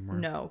acting anymore.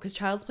 No, because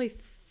Child's Play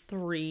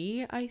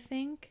 3, I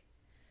think.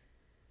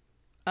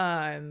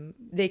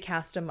 They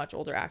cast a much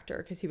older actor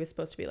because he was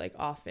supposed to be like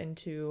off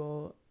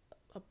into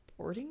a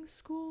boarding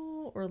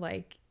school or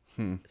like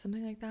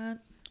something like that.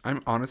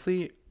 I'm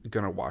honestly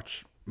gonna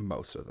watch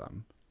most of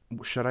them.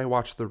 Should I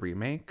watch the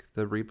remake,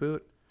 the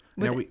reboot?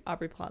 With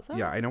Aubrey Plaza?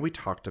 Yeah, I know we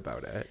talked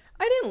about it.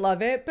 I didn't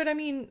love it, but I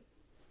mean,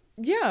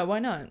 yeah, why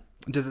not?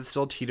 Does it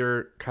still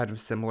teeter kind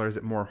of similar? Is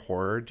it more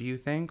horror, do you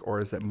think?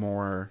 Or is it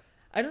more...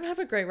 I don't have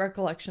a great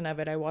recollection of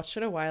it. I watched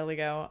it a while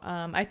ago.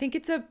 I think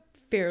it's a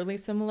fairly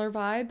similar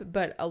vibe,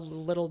 but a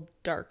little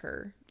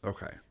darker.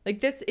 Okay.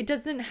 Like this, it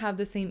doesn't have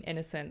the same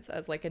innocence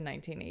as like a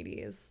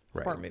 1980s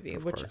horror movie,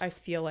 which course. I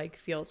feel like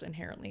feels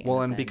inherently innocent.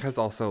 Well, and because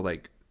also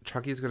like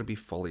Chucky's going to be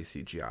fully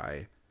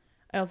CGI.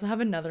 I also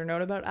have another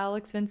note about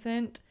Alex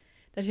Vincent,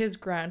 that his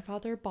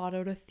grandfather bought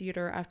out a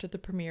theater after the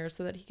premiere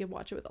so that he could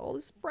watch it with all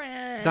his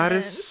friends. That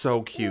is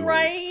so cute.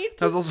 Right?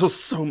 That's also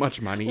so much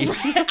money.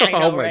 Right? I know,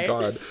 oh my right?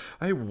 God.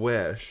 I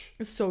wish.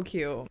 It's so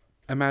cute.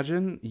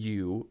 Imagine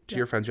you to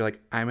your friends, you're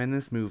like, I'm in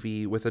this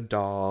movie with a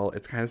doll.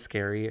 It's kind of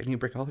scary. And you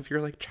bring all of your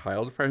like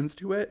child friends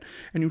to it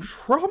and you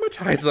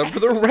traumatize them for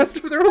the rest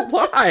of their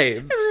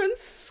lives. Everyone's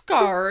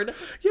scarred.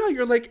 Yeah,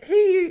 you're like,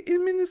 hey,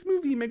 I'm in this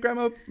movie. My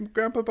grandpa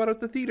bought out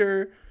the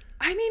theater.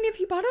 I mean, if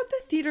he bought out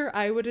the theater,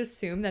 I would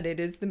assume that it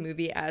is the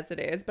movie as it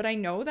is. But I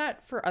know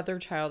that for other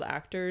child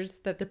actors,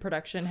 that the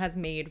production has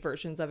made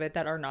versions of it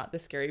that are not the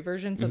scary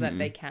version so that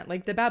they can't.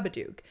 Like the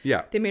Babadook.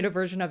 Yeah. They made a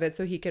version of it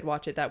so he could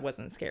watch it that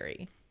wasn't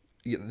scary.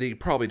 Yeah, they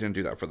probably didn't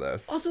do that for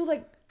this. Also,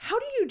 like, how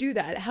do you do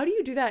that? How do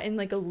you do that in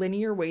like a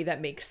linear way that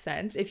makes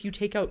sense if you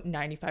take out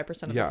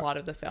 95% of the plot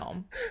of the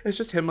film? It's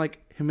just him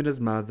and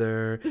his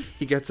mother.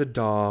 He gets a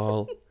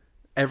doll.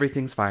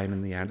 Everything's fine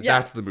in the end. Yeah.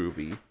 That's the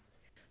movie.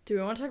 Do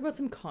we want to talk about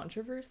some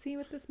controversy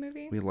with this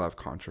movie? We love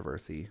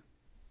controversy.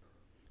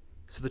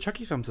 So the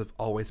Chucky films have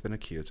always been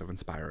accused of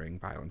inspiring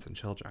violence in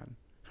children.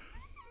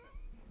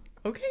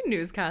 Okay,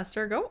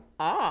 newscaster, go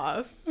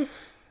off.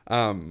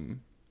 A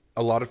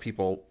lot of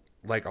people,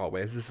 like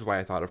always, this is why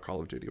I thought of Call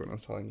of Duty when I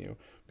was telling you,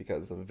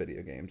 because of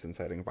video games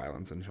inciting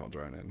violence in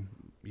children and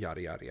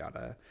yada, yada,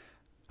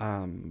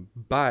 yada.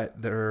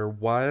 But there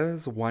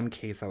was one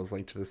case that was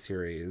linked to the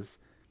series.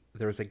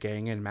 There was a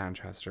gang in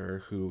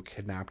Manchester who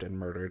kidnapped and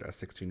murdered a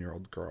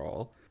 16-year-old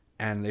girl,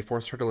 and they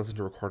forced her to listen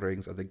to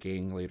recordings of the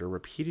gang leader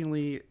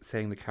repeatedly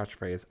saying the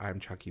catchphrase,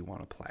 "I'm Chucky,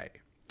 wanna play?"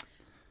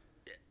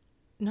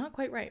 Not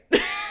quite right.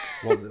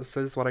 Well, this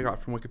is what I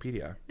got from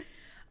Wikipedia.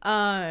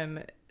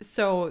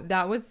 So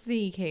that was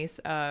the case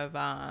of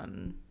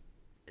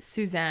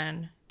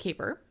Suzanne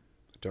Caper.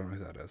 Don't know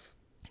who that is.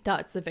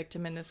 That's the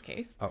victim in this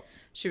case. Oh.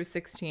 She was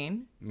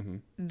 16. Mm-hmm.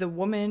 The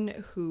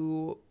woman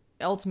who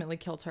ultimately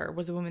killed her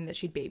was a woman that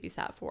she'd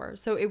babysat for.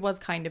 So it was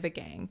kind of a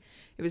gang.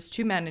 It was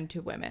 2 men and 2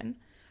 women.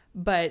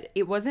 But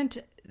it wasn't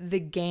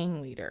the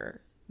gang leader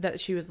that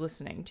she was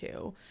listening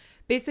to.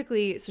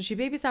 Basically, so she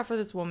babysat for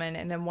this woman,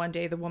 and then one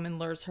day the woman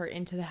lures her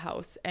into the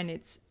house, and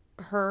it's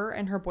her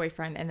and her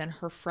boyfriend, and then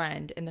her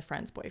friend and the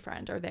friend's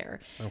boyfriend are there.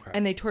 Okay.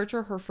 And they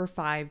torture her for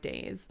 5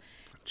 days.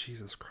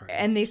 Jesus Christ.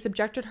 And they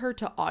subjected her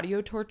to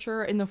audio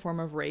torture in the form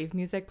of rave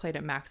music played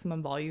at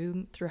maximum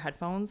volume through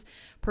headphones,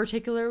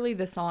 particularly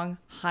the song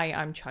 "Hi,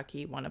 I'm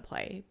Chucky, Wanna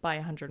Play" by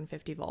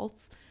 150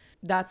 Volts.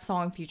 That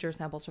song features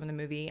samples from the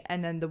movie.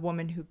 And then the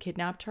woman who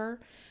kidnapped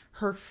her,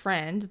 her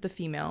friend, the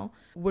female,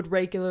 would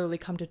regularly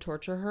come to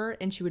torture her,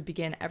 and she would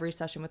begin every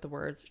session with the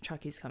words,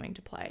 "Chucky's coming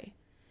to play."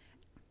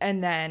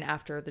 And then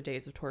after the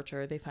days of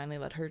torture, they finally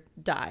let her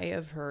die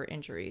of her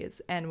injuries.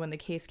 And when the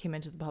case came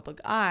into the public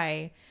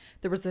eye,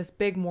 there was this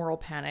big moral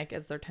panic,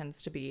 as there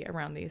tends to be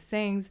around these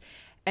things.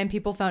 And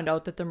people found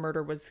out that the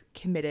murder was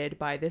committed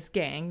by this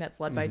gang that's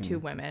led by two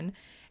women.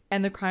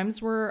 And the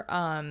crimes were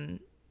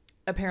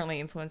apparently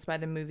influenced by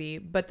the movie.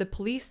 But the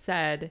police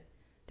said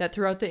that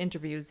throughout the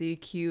interviews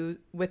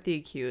with the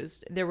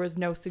accused, there was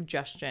no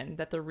suggestion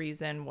that the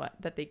reason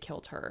that they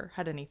killed her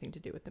had anything to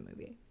do with the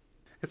movie.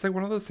 It's like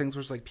one of those things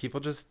where it's like people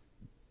just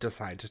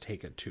decide to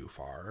take it too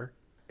far.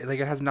 Like,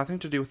 it has nothing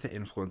to do with the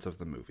influence of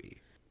the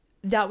movie.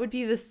 That would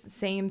be the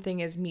same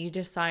thing as me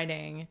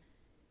deciding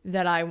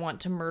that I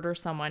want to murder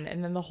someone,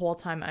 and then the whole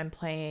time I'm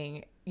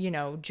playing,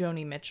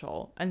 Joni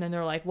Mitchell, and then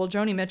they're like, well,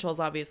 Joni Mitchell is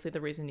obviously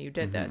the reason you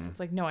did this. It's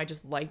like, no, I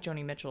just like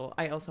Joni Mitchell.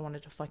 I also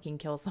wanted to fucking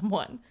kill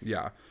someone.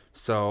 Yeah.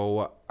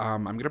 So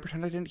I'm gonna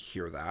pretend I didn't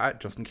hear that,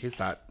 just in case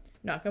that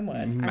Knock on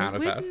wood.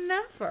 manifests. I would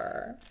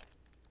never.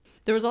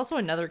 There was also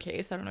another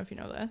case. I don't know if you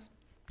know this.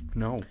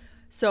 No.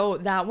 So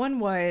that one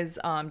was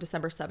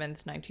December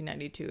 7th,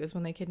 1992 is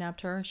when they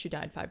kidnapped her. She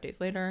died 5 days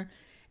later.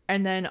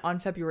 And then on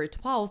February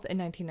 12th in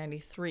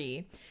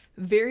 1993,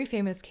 very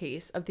famous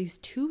case of these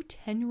two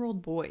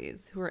 10-year-old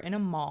boys who are in a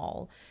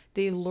mall.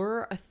 They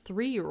lure a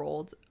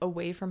 3-year-old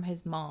away from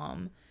his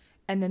mom,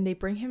 and then they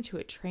bring him to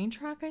a train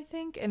track, I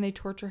think, and they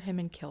torture him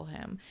and kill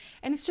him.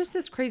 And it's just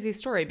this crazy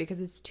story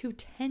because it's two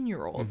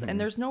 10-year-olds and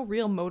there's no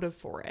real motive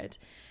for it.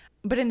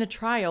 But in the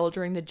trial,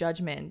 during the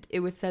judgment, it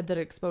was said that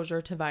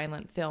exposure to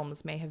violent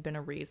films may have been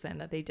a reason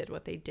that they did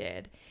what they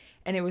did.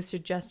 And it was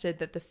suggested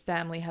that the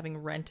family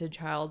having rented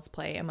Child's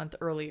Play a month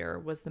earlier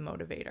was the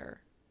motivator.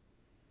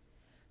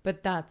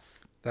 But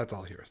that's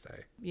all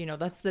hearsay.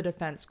 That's the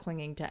defense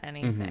clinging to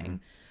anything.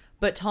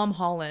 But Tom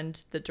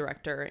Holland, the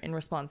director, in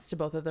response to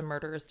both of the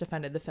murders,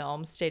 defended the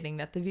film, stating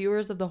that the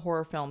viewers of the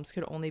horror films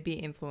could only be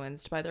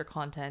influenced by their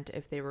content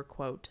if they were,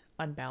 quote,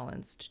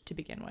 unbalanced to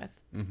begin with.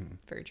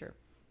 Very true.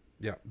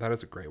 Yeah, that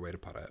is a great way to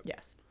put it.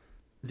 Yes.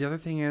 The other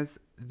thing is,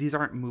 these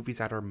aren't movies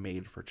that are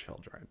made for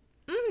children.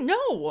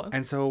 No.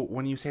 And so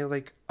when you say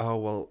like, oh,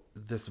 well,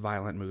 this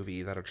violent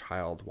movie that a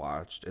child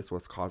watched is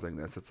what's causing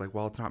this, it's like,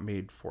 well, it's not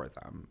made for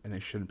them and they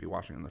shouldn't be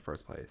watching it in the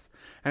first place.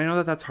 And I know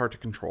that that's hard to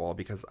control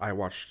because I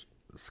watched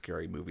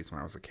scary movies when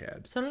I was a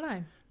kid. So did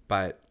I.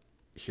 But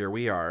here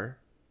we are.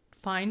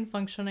 Fine,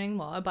 functioning,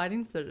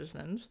 law-abiding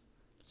citizens.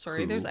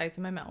 Sorry, there's ice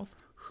in my mouth.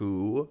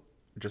 Who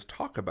just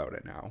talk about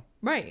it now.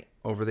 Right.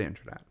 Over the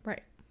internet.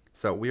 Right.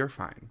 So we are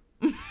fine.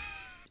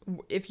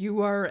 If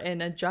you are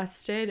an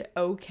adjusted,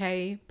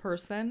 okay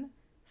person,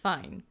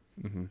 fine.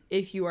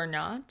 If you are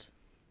not,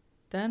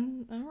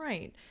 then all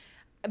right.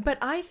 But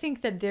I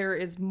think that there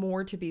is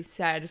more to be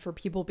said for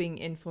people being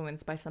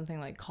influenced by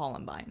something like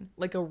Columbine,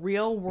 like a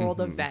real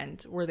world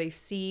event where they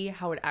see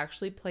how it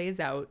actually plays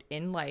out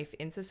in life,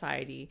 in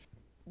society,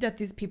 that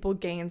these people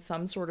gain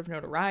some sort of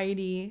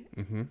notoriety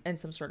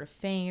and some sort of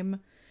fame.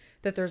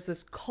 That there's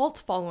this cult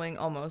following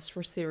almost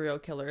for serial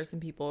killers and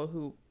people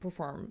who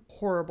perform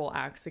horrible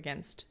acts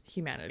against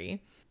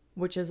humanity,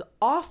 which is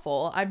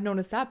awful. I've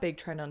noticed that big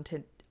trend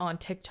on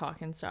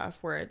TikTok and stuff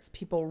where it's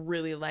people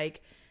really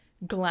like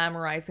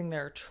glamorizing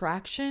their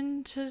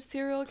attraction to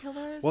serial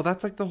killers. Well,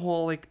 that's like the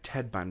whole like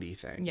Ted Bundy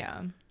thing.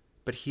 Yeah.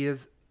 But he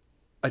is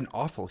an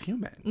awful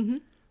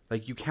human.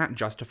 Like, you can't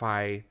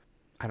justify,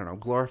 I don't know,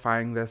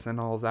 glorifying this and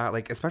all of that.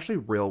 Like, especially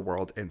real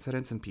world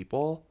incidents and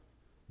people,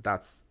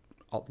 that's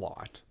a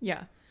lot.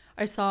 Yeah.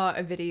 I saw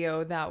a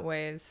video that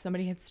was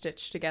somebody had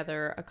stitched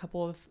together a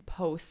couple of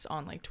posts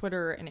on like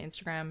Twitter and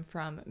Instagram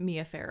from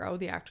Mia Farrow,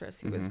 the actress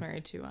who was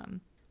married to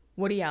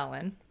Woody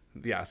Allen.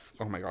 Yes.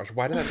 Oh my gosh.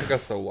 Why did that take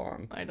us so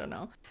long? I don't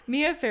know.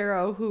 Mia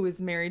Farrow, who was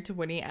married to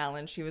Woody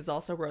Allen, she was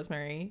also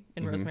Rosemary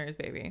in Rosemary's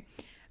Baby.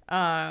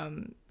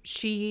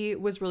 She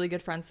was really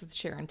good friends with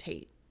Sharon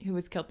Tate, who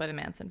was killed by the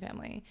Manson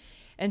family.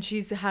 And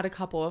she's had a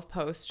couple of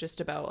posts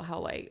just about how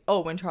like,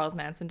 oh, when Charles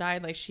Manson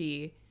died, like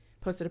she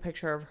posted a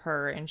picture of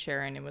her and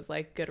Sharon and was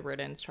like, good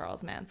riddance,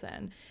 Charles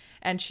Manson.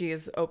 And she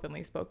has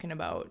openly spoken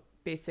about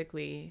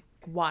basically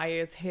why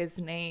is his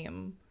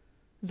name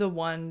the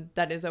one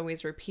that is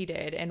always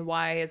repeated and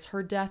why is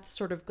her death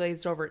sort of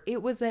glazed over.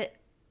 It was a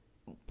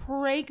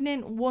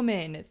pregnant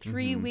woman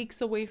 3 weeks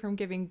away from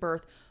giving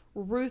birth,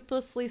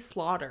 ruthlessly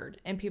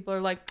slaughtered. And people are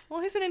like,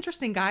 well, he's an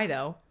interesting guy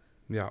though.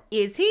 Yeah.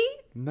 Is he?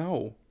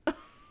 No.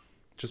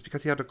 Just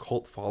because he had a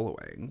cult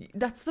following.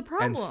 That's the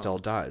problem. And still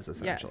does,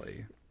 essentially.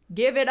 Yes.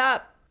 Give it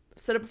up.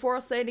 Said it before,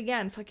 I'll say it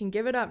again. Fucking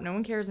give it up. No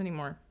one cares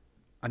anymore.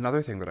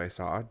 Another thing that I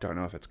saw, don't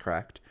know if it's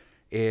correct,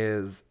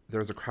 is there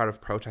was a crowd of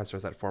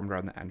protesters that formed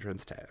around the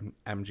entrance to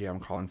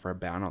MGM calling for a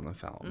ban on the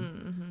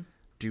film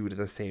due to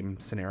the same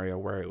scenario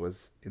where it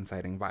was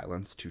inciting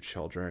violence to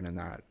children and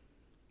that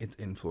it's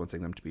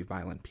influencing them to be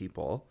violent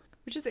people.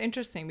 Which is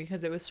interesting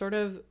because it was sort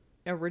of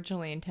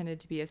originally intended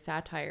to be a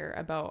satire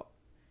about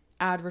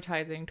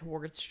advertising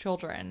towards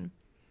children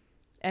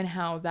and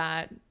how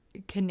that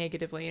can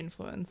negatively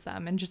influence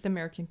them and just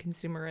American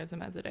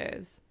consumerism as it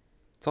is.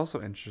 It's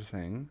also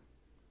interesting.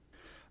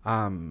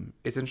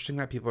 It's interesting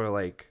that people are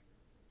like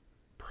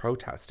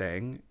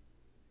protesting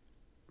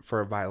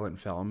for a violent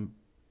film.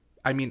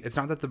 I mean, it's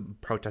not that the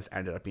protest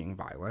ended up being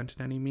violent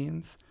in any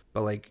means,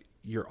 but like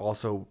you're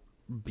also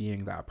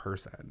being that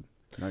person.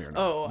 No, you're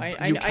not. Oh,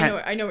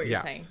 I know what you're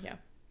saying. Yeah.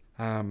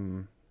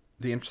 The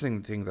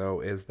interesting thing,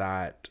 though, is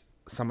that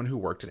someone who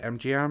worked at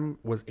MGM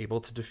was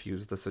able to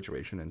diffuse the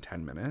situation in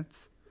 10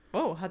 minutes.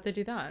 Oh, how'd they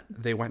do that?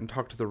 They went and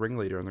talked to the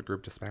ringleader and the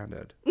group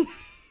disbanded.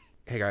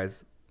 Hey,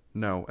 guys,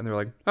 no. And they're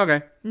like,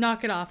 okay.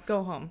 Knock it off.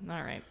 Go home.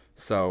 All right.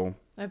 So...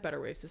 I have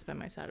better ways to spend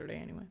my Saturday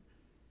anyway.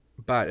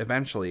 But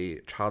eventually,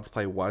 Child's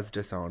Play was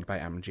disowned by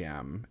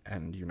MGM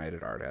and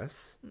United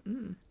Artists.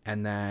 Mm-mm.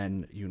 And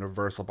then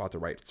Universal bought the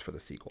rights for the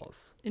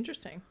sequels.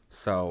 Interesting.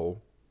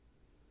 So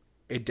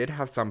it did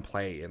have some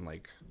play in,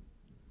 like,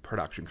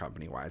 production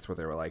company wise, where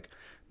they were like,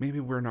 maybe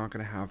we're not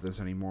going to have this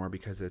anymore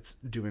because it's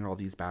doing all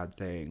these bad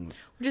things.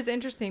 Which is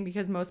interesting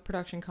because most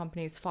production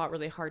companies fought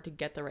really hard to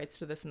get the rights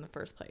to this in the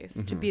first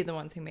place, to be the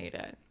ones who made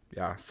it.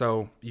 Yeah.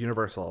 So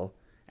Universal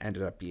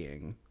ended up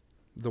being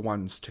the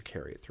ones to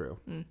carry it through.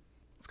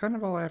 It's kind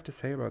of all I have to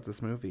say about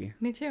this movie.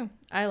 Me too.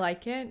 I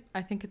like it.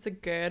 I think it's a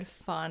good,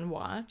 fun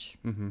watch.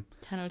 10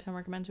 out of 10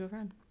 recommend to a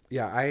friend.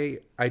 Yeah,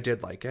 I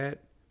did like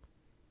it.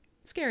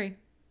 Scary.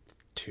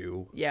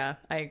 2. Yeah,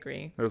 I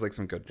agree. There was like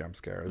some good jump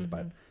scares,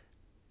 but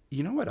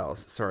you know what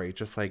else? Sorry,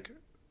 just like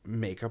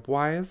makeup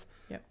wise,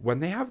 when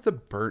they have the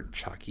burnt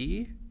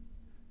Chucky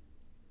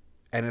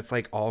and it's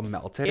like all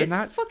melted It's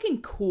and that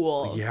fucking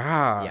cool.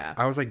 Yeah.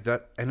 I was like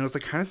that, and it was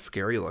like kind of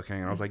scary looking,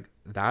 and I was like,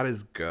 that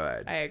is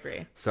good. I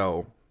agree.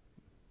 So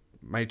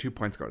my 2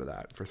 points go to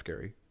that for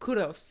scary.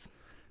 Kudos.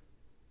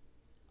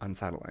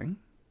 Unsettling.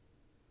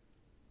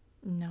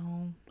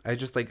 No. I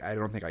just like, I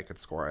don't think I could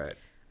score it.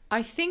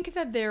 I think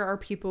that there are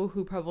people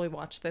who probably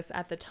watched this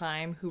at the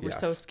time who were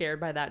so Yes. scared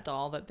by that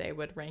doll that they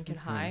would rank it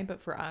high.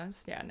 But for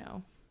us,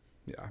 no.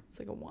 Yeah. It's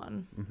like a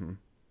 1.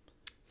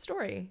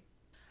 Story.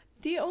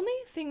 The only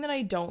thing that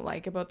I don't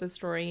like about the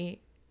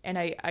story, and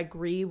I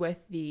agree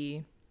with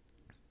the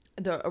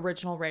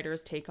original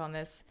writer's take on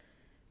this,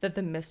 that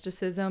the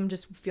mysticism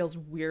just feels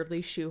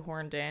weirdly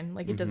shoehorned in.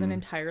 Like, it doesn't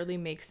entirely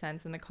make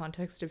sense in the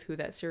context of who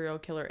that serial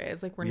killer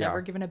is. Like, we're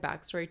never given a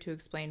backstory to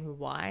explain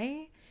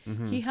why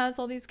he has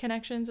all these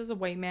connections as a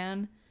white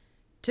man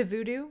to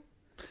voodoo.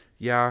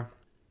 Yeah.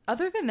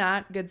 Other than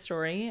that, good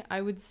story.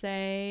 I would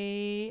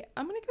say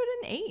I'm going to go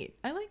to an 8.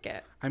 I like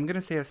it. I'm going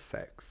to say a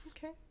 6.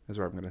 Okay. Is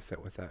where I'm going to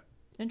sit with it.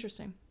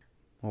 Interesting.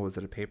 Well, was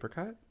it a paper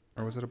cut?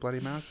 Or was it a bloody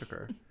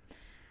massacre?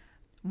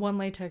 One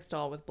latex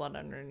doll with blood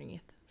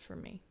underneath for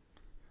me.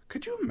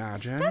 Could you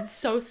imagine? That's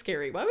so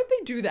scary. Why would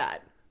they do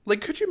that?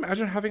 Like, could you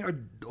imagine having a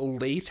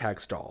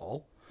latex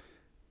doll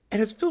and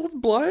it's filled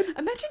with blood?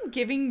 Imagine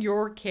giving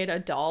your kid a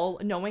doll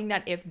knowing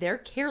that if they're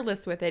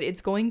careless with it,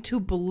 it's going to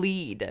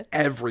bleed.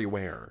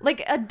 Everywhere.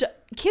 Like,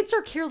 kids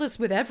are careless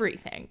with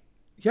everything.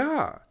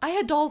 Yeah. I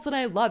had dolls that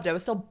I loved. I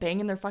was still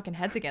banging their fucking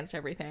heads against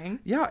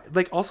everything. Yeah.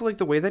 Like, also, like,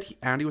 the way that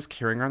Andy was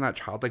carrying around that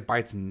child, like, by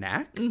its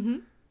neck.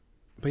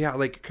 But yeah,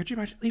 like, could you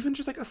imagine even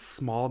just, like, a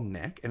small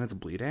nick and it's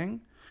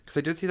bleeding? Because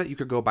I did see that you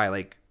could go buy,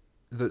 like,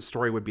 the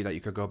story would be that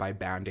you could go buy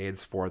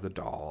Band-Aids for the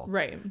doll.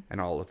 Right.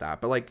 And all of that.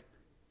 But, like,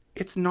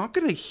 it's not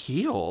going to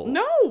heal.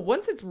 No,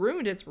 once it's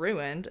ruined, it's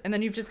ruined. And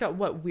then you've just got,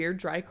 what, weird,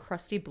 dry,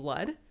 crusty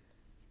blood?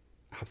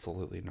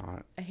 Absolutely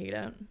not. I hate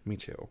it. Me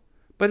too.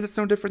 But it's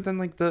no different than,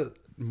 like, the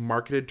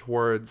marketed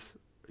towards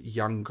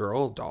young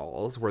girl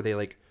dolls where they,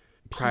 like,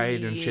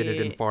 cried and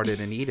shitted and farted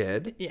and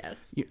eated. Yes.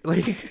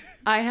 Like,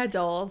 I had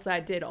dolls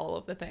that did all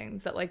of the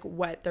things that, like,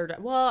 wet their...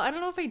 Well, I don't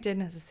know if I did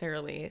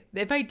necessarily.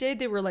 If I did,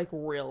 they were, like,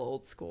 real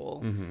old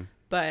school.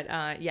 But,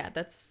 yeah,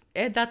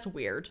 that's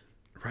weird.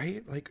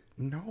 right? Like,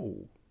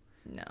 no.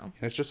 No. And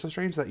it's just so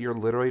strange that you're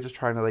literally just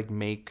trying to, like,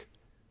 make...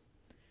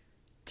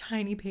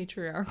 Tiny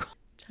patriarchal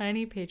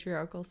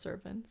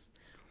servants.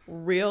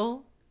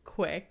 Real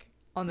quick,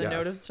 on the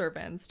note of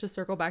servants, to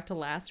circle back to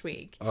last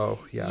week.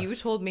 Oh, yes. You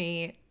told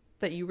me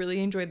that you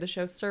really enjoyed the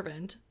show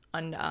Servant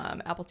on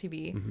Apple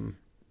TV.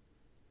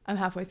 I'm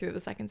halfway through the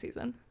 2nd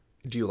season.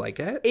 Do you like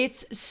it?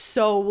 It's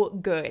so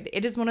good.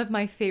 It is one of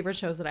my favorite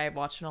shows that I have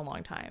watched in a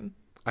long time.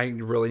 I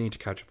really need to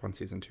catch up on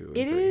season 2 and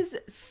 3. It is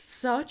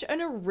such an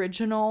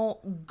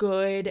original,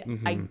 good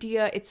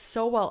idea. It's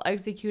so well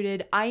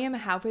executed. I am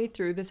halfway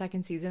through the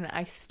 2nd season and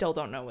I still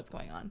don't know what's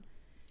going on.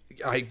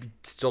 I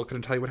still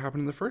couldn't tell you what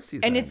happened in the first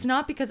season. And it's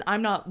not because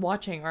I'm not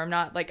watching or I'm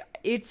not, like,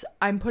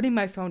 I'm putting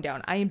my phone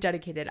down. I am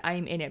dedicated. I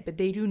am in it. But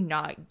they do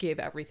not give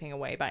everything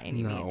away by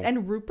any means.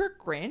 And Rupert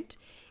Grint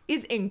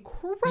is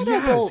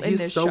incredible in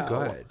this show. He's so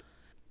good.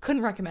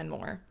 Couldn't recommend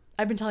more.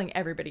 I've been telling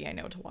everybody I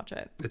know to watch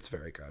it. It's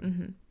very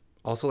good.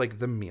 Also, like,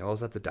 the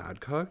meals that the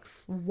dad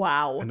cooks.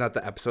 Wow. And that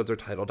the episodes are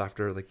titled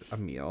after, like, a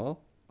meal.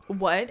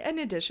 What an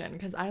addition,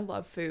 because I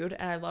love food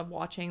and I love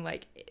watching,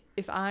 like,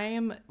 if I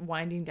am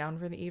winding down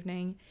for the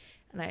evening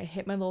and I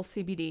hit my little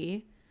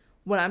CBD,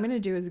 what I'm going to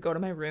do is go to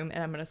my room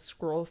and I'm going to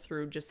scroll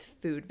through just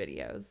food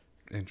videos.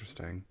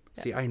 Interesting.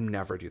 Yeah. See, I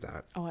never do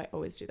that. Oh, I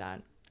always do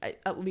that.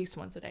 At least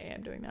once a day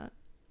I'm doing that.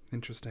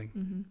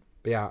 Interesting.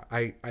 But yeah,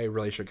 I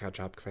really should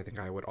catch up because I think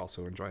I would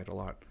also enjoy it a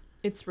lot.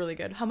 It's really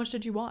good. How much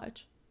did you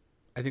watch?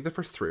 I think the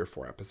first 3 or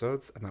 4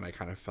 episodes, and then I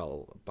kind of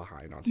fell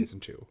behind on season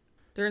 2.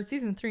 They're in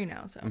season 3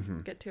 now, so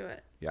get to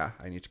it. Yeah,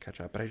 I need to catch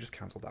up, but I just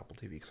canceled Apple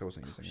TV because I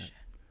wasn't using it.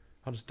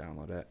 I'll just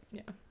download it.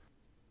 Yeah.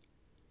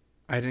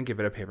 I didn't give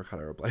it a paper cut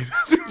or a Bloody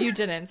Massacre. You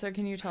didn't, so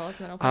can you tell us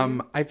middle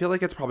ground? I feel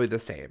like it's probably the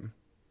same.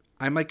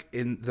 I'm like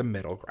in the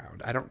middle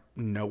ground. I don't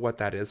know what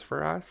that is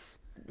for us.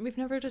 We've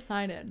never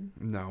decided.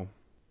 No.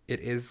 It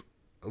is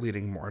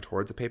leaning more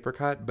towards a paper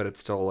cut, but it's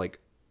still like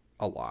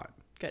a lot.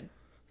 Good.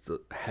 It's a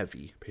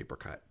heavy paper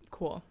cut.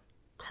 Cool.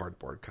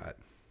 Cardboard cut.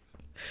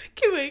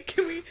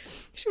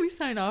 Should we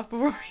sign off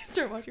before we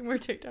start watching more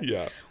TikToks?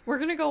 Yeah. We're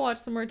gonna go watch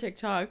some more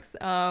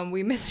TikToks.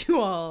 We miss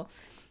you all.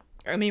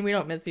 I mean, we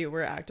don't miss you.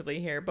 We're actively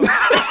here, but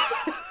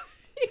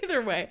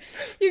either way,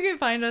 you can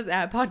find us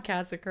at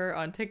Podcastiker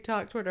on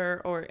TikTok,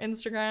 Twitter, or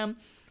Instagram.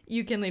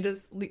 You can leave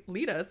us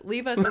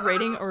a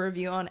rating or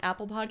review on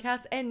Apple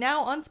Podcasts and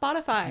now on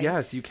Spotify.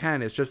 Yes, you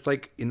can. It's just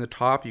like in the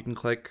top, you can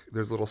click,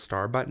 there's a little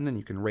star button and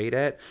you can rate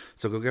it.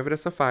 So go give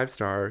us a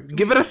 5-star.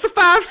 Give it us a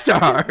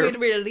 5-star. We'd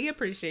really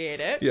appreciate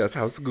it. Yes,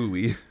 house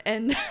gooey.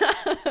 And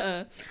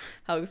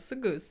house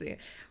goosey.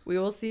 We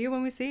will see you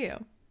when we see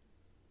you.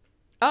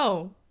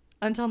 Oh,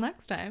 until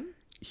next time.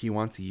 He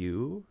wants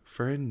you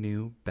for a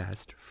new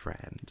best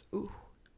friend. Ooh.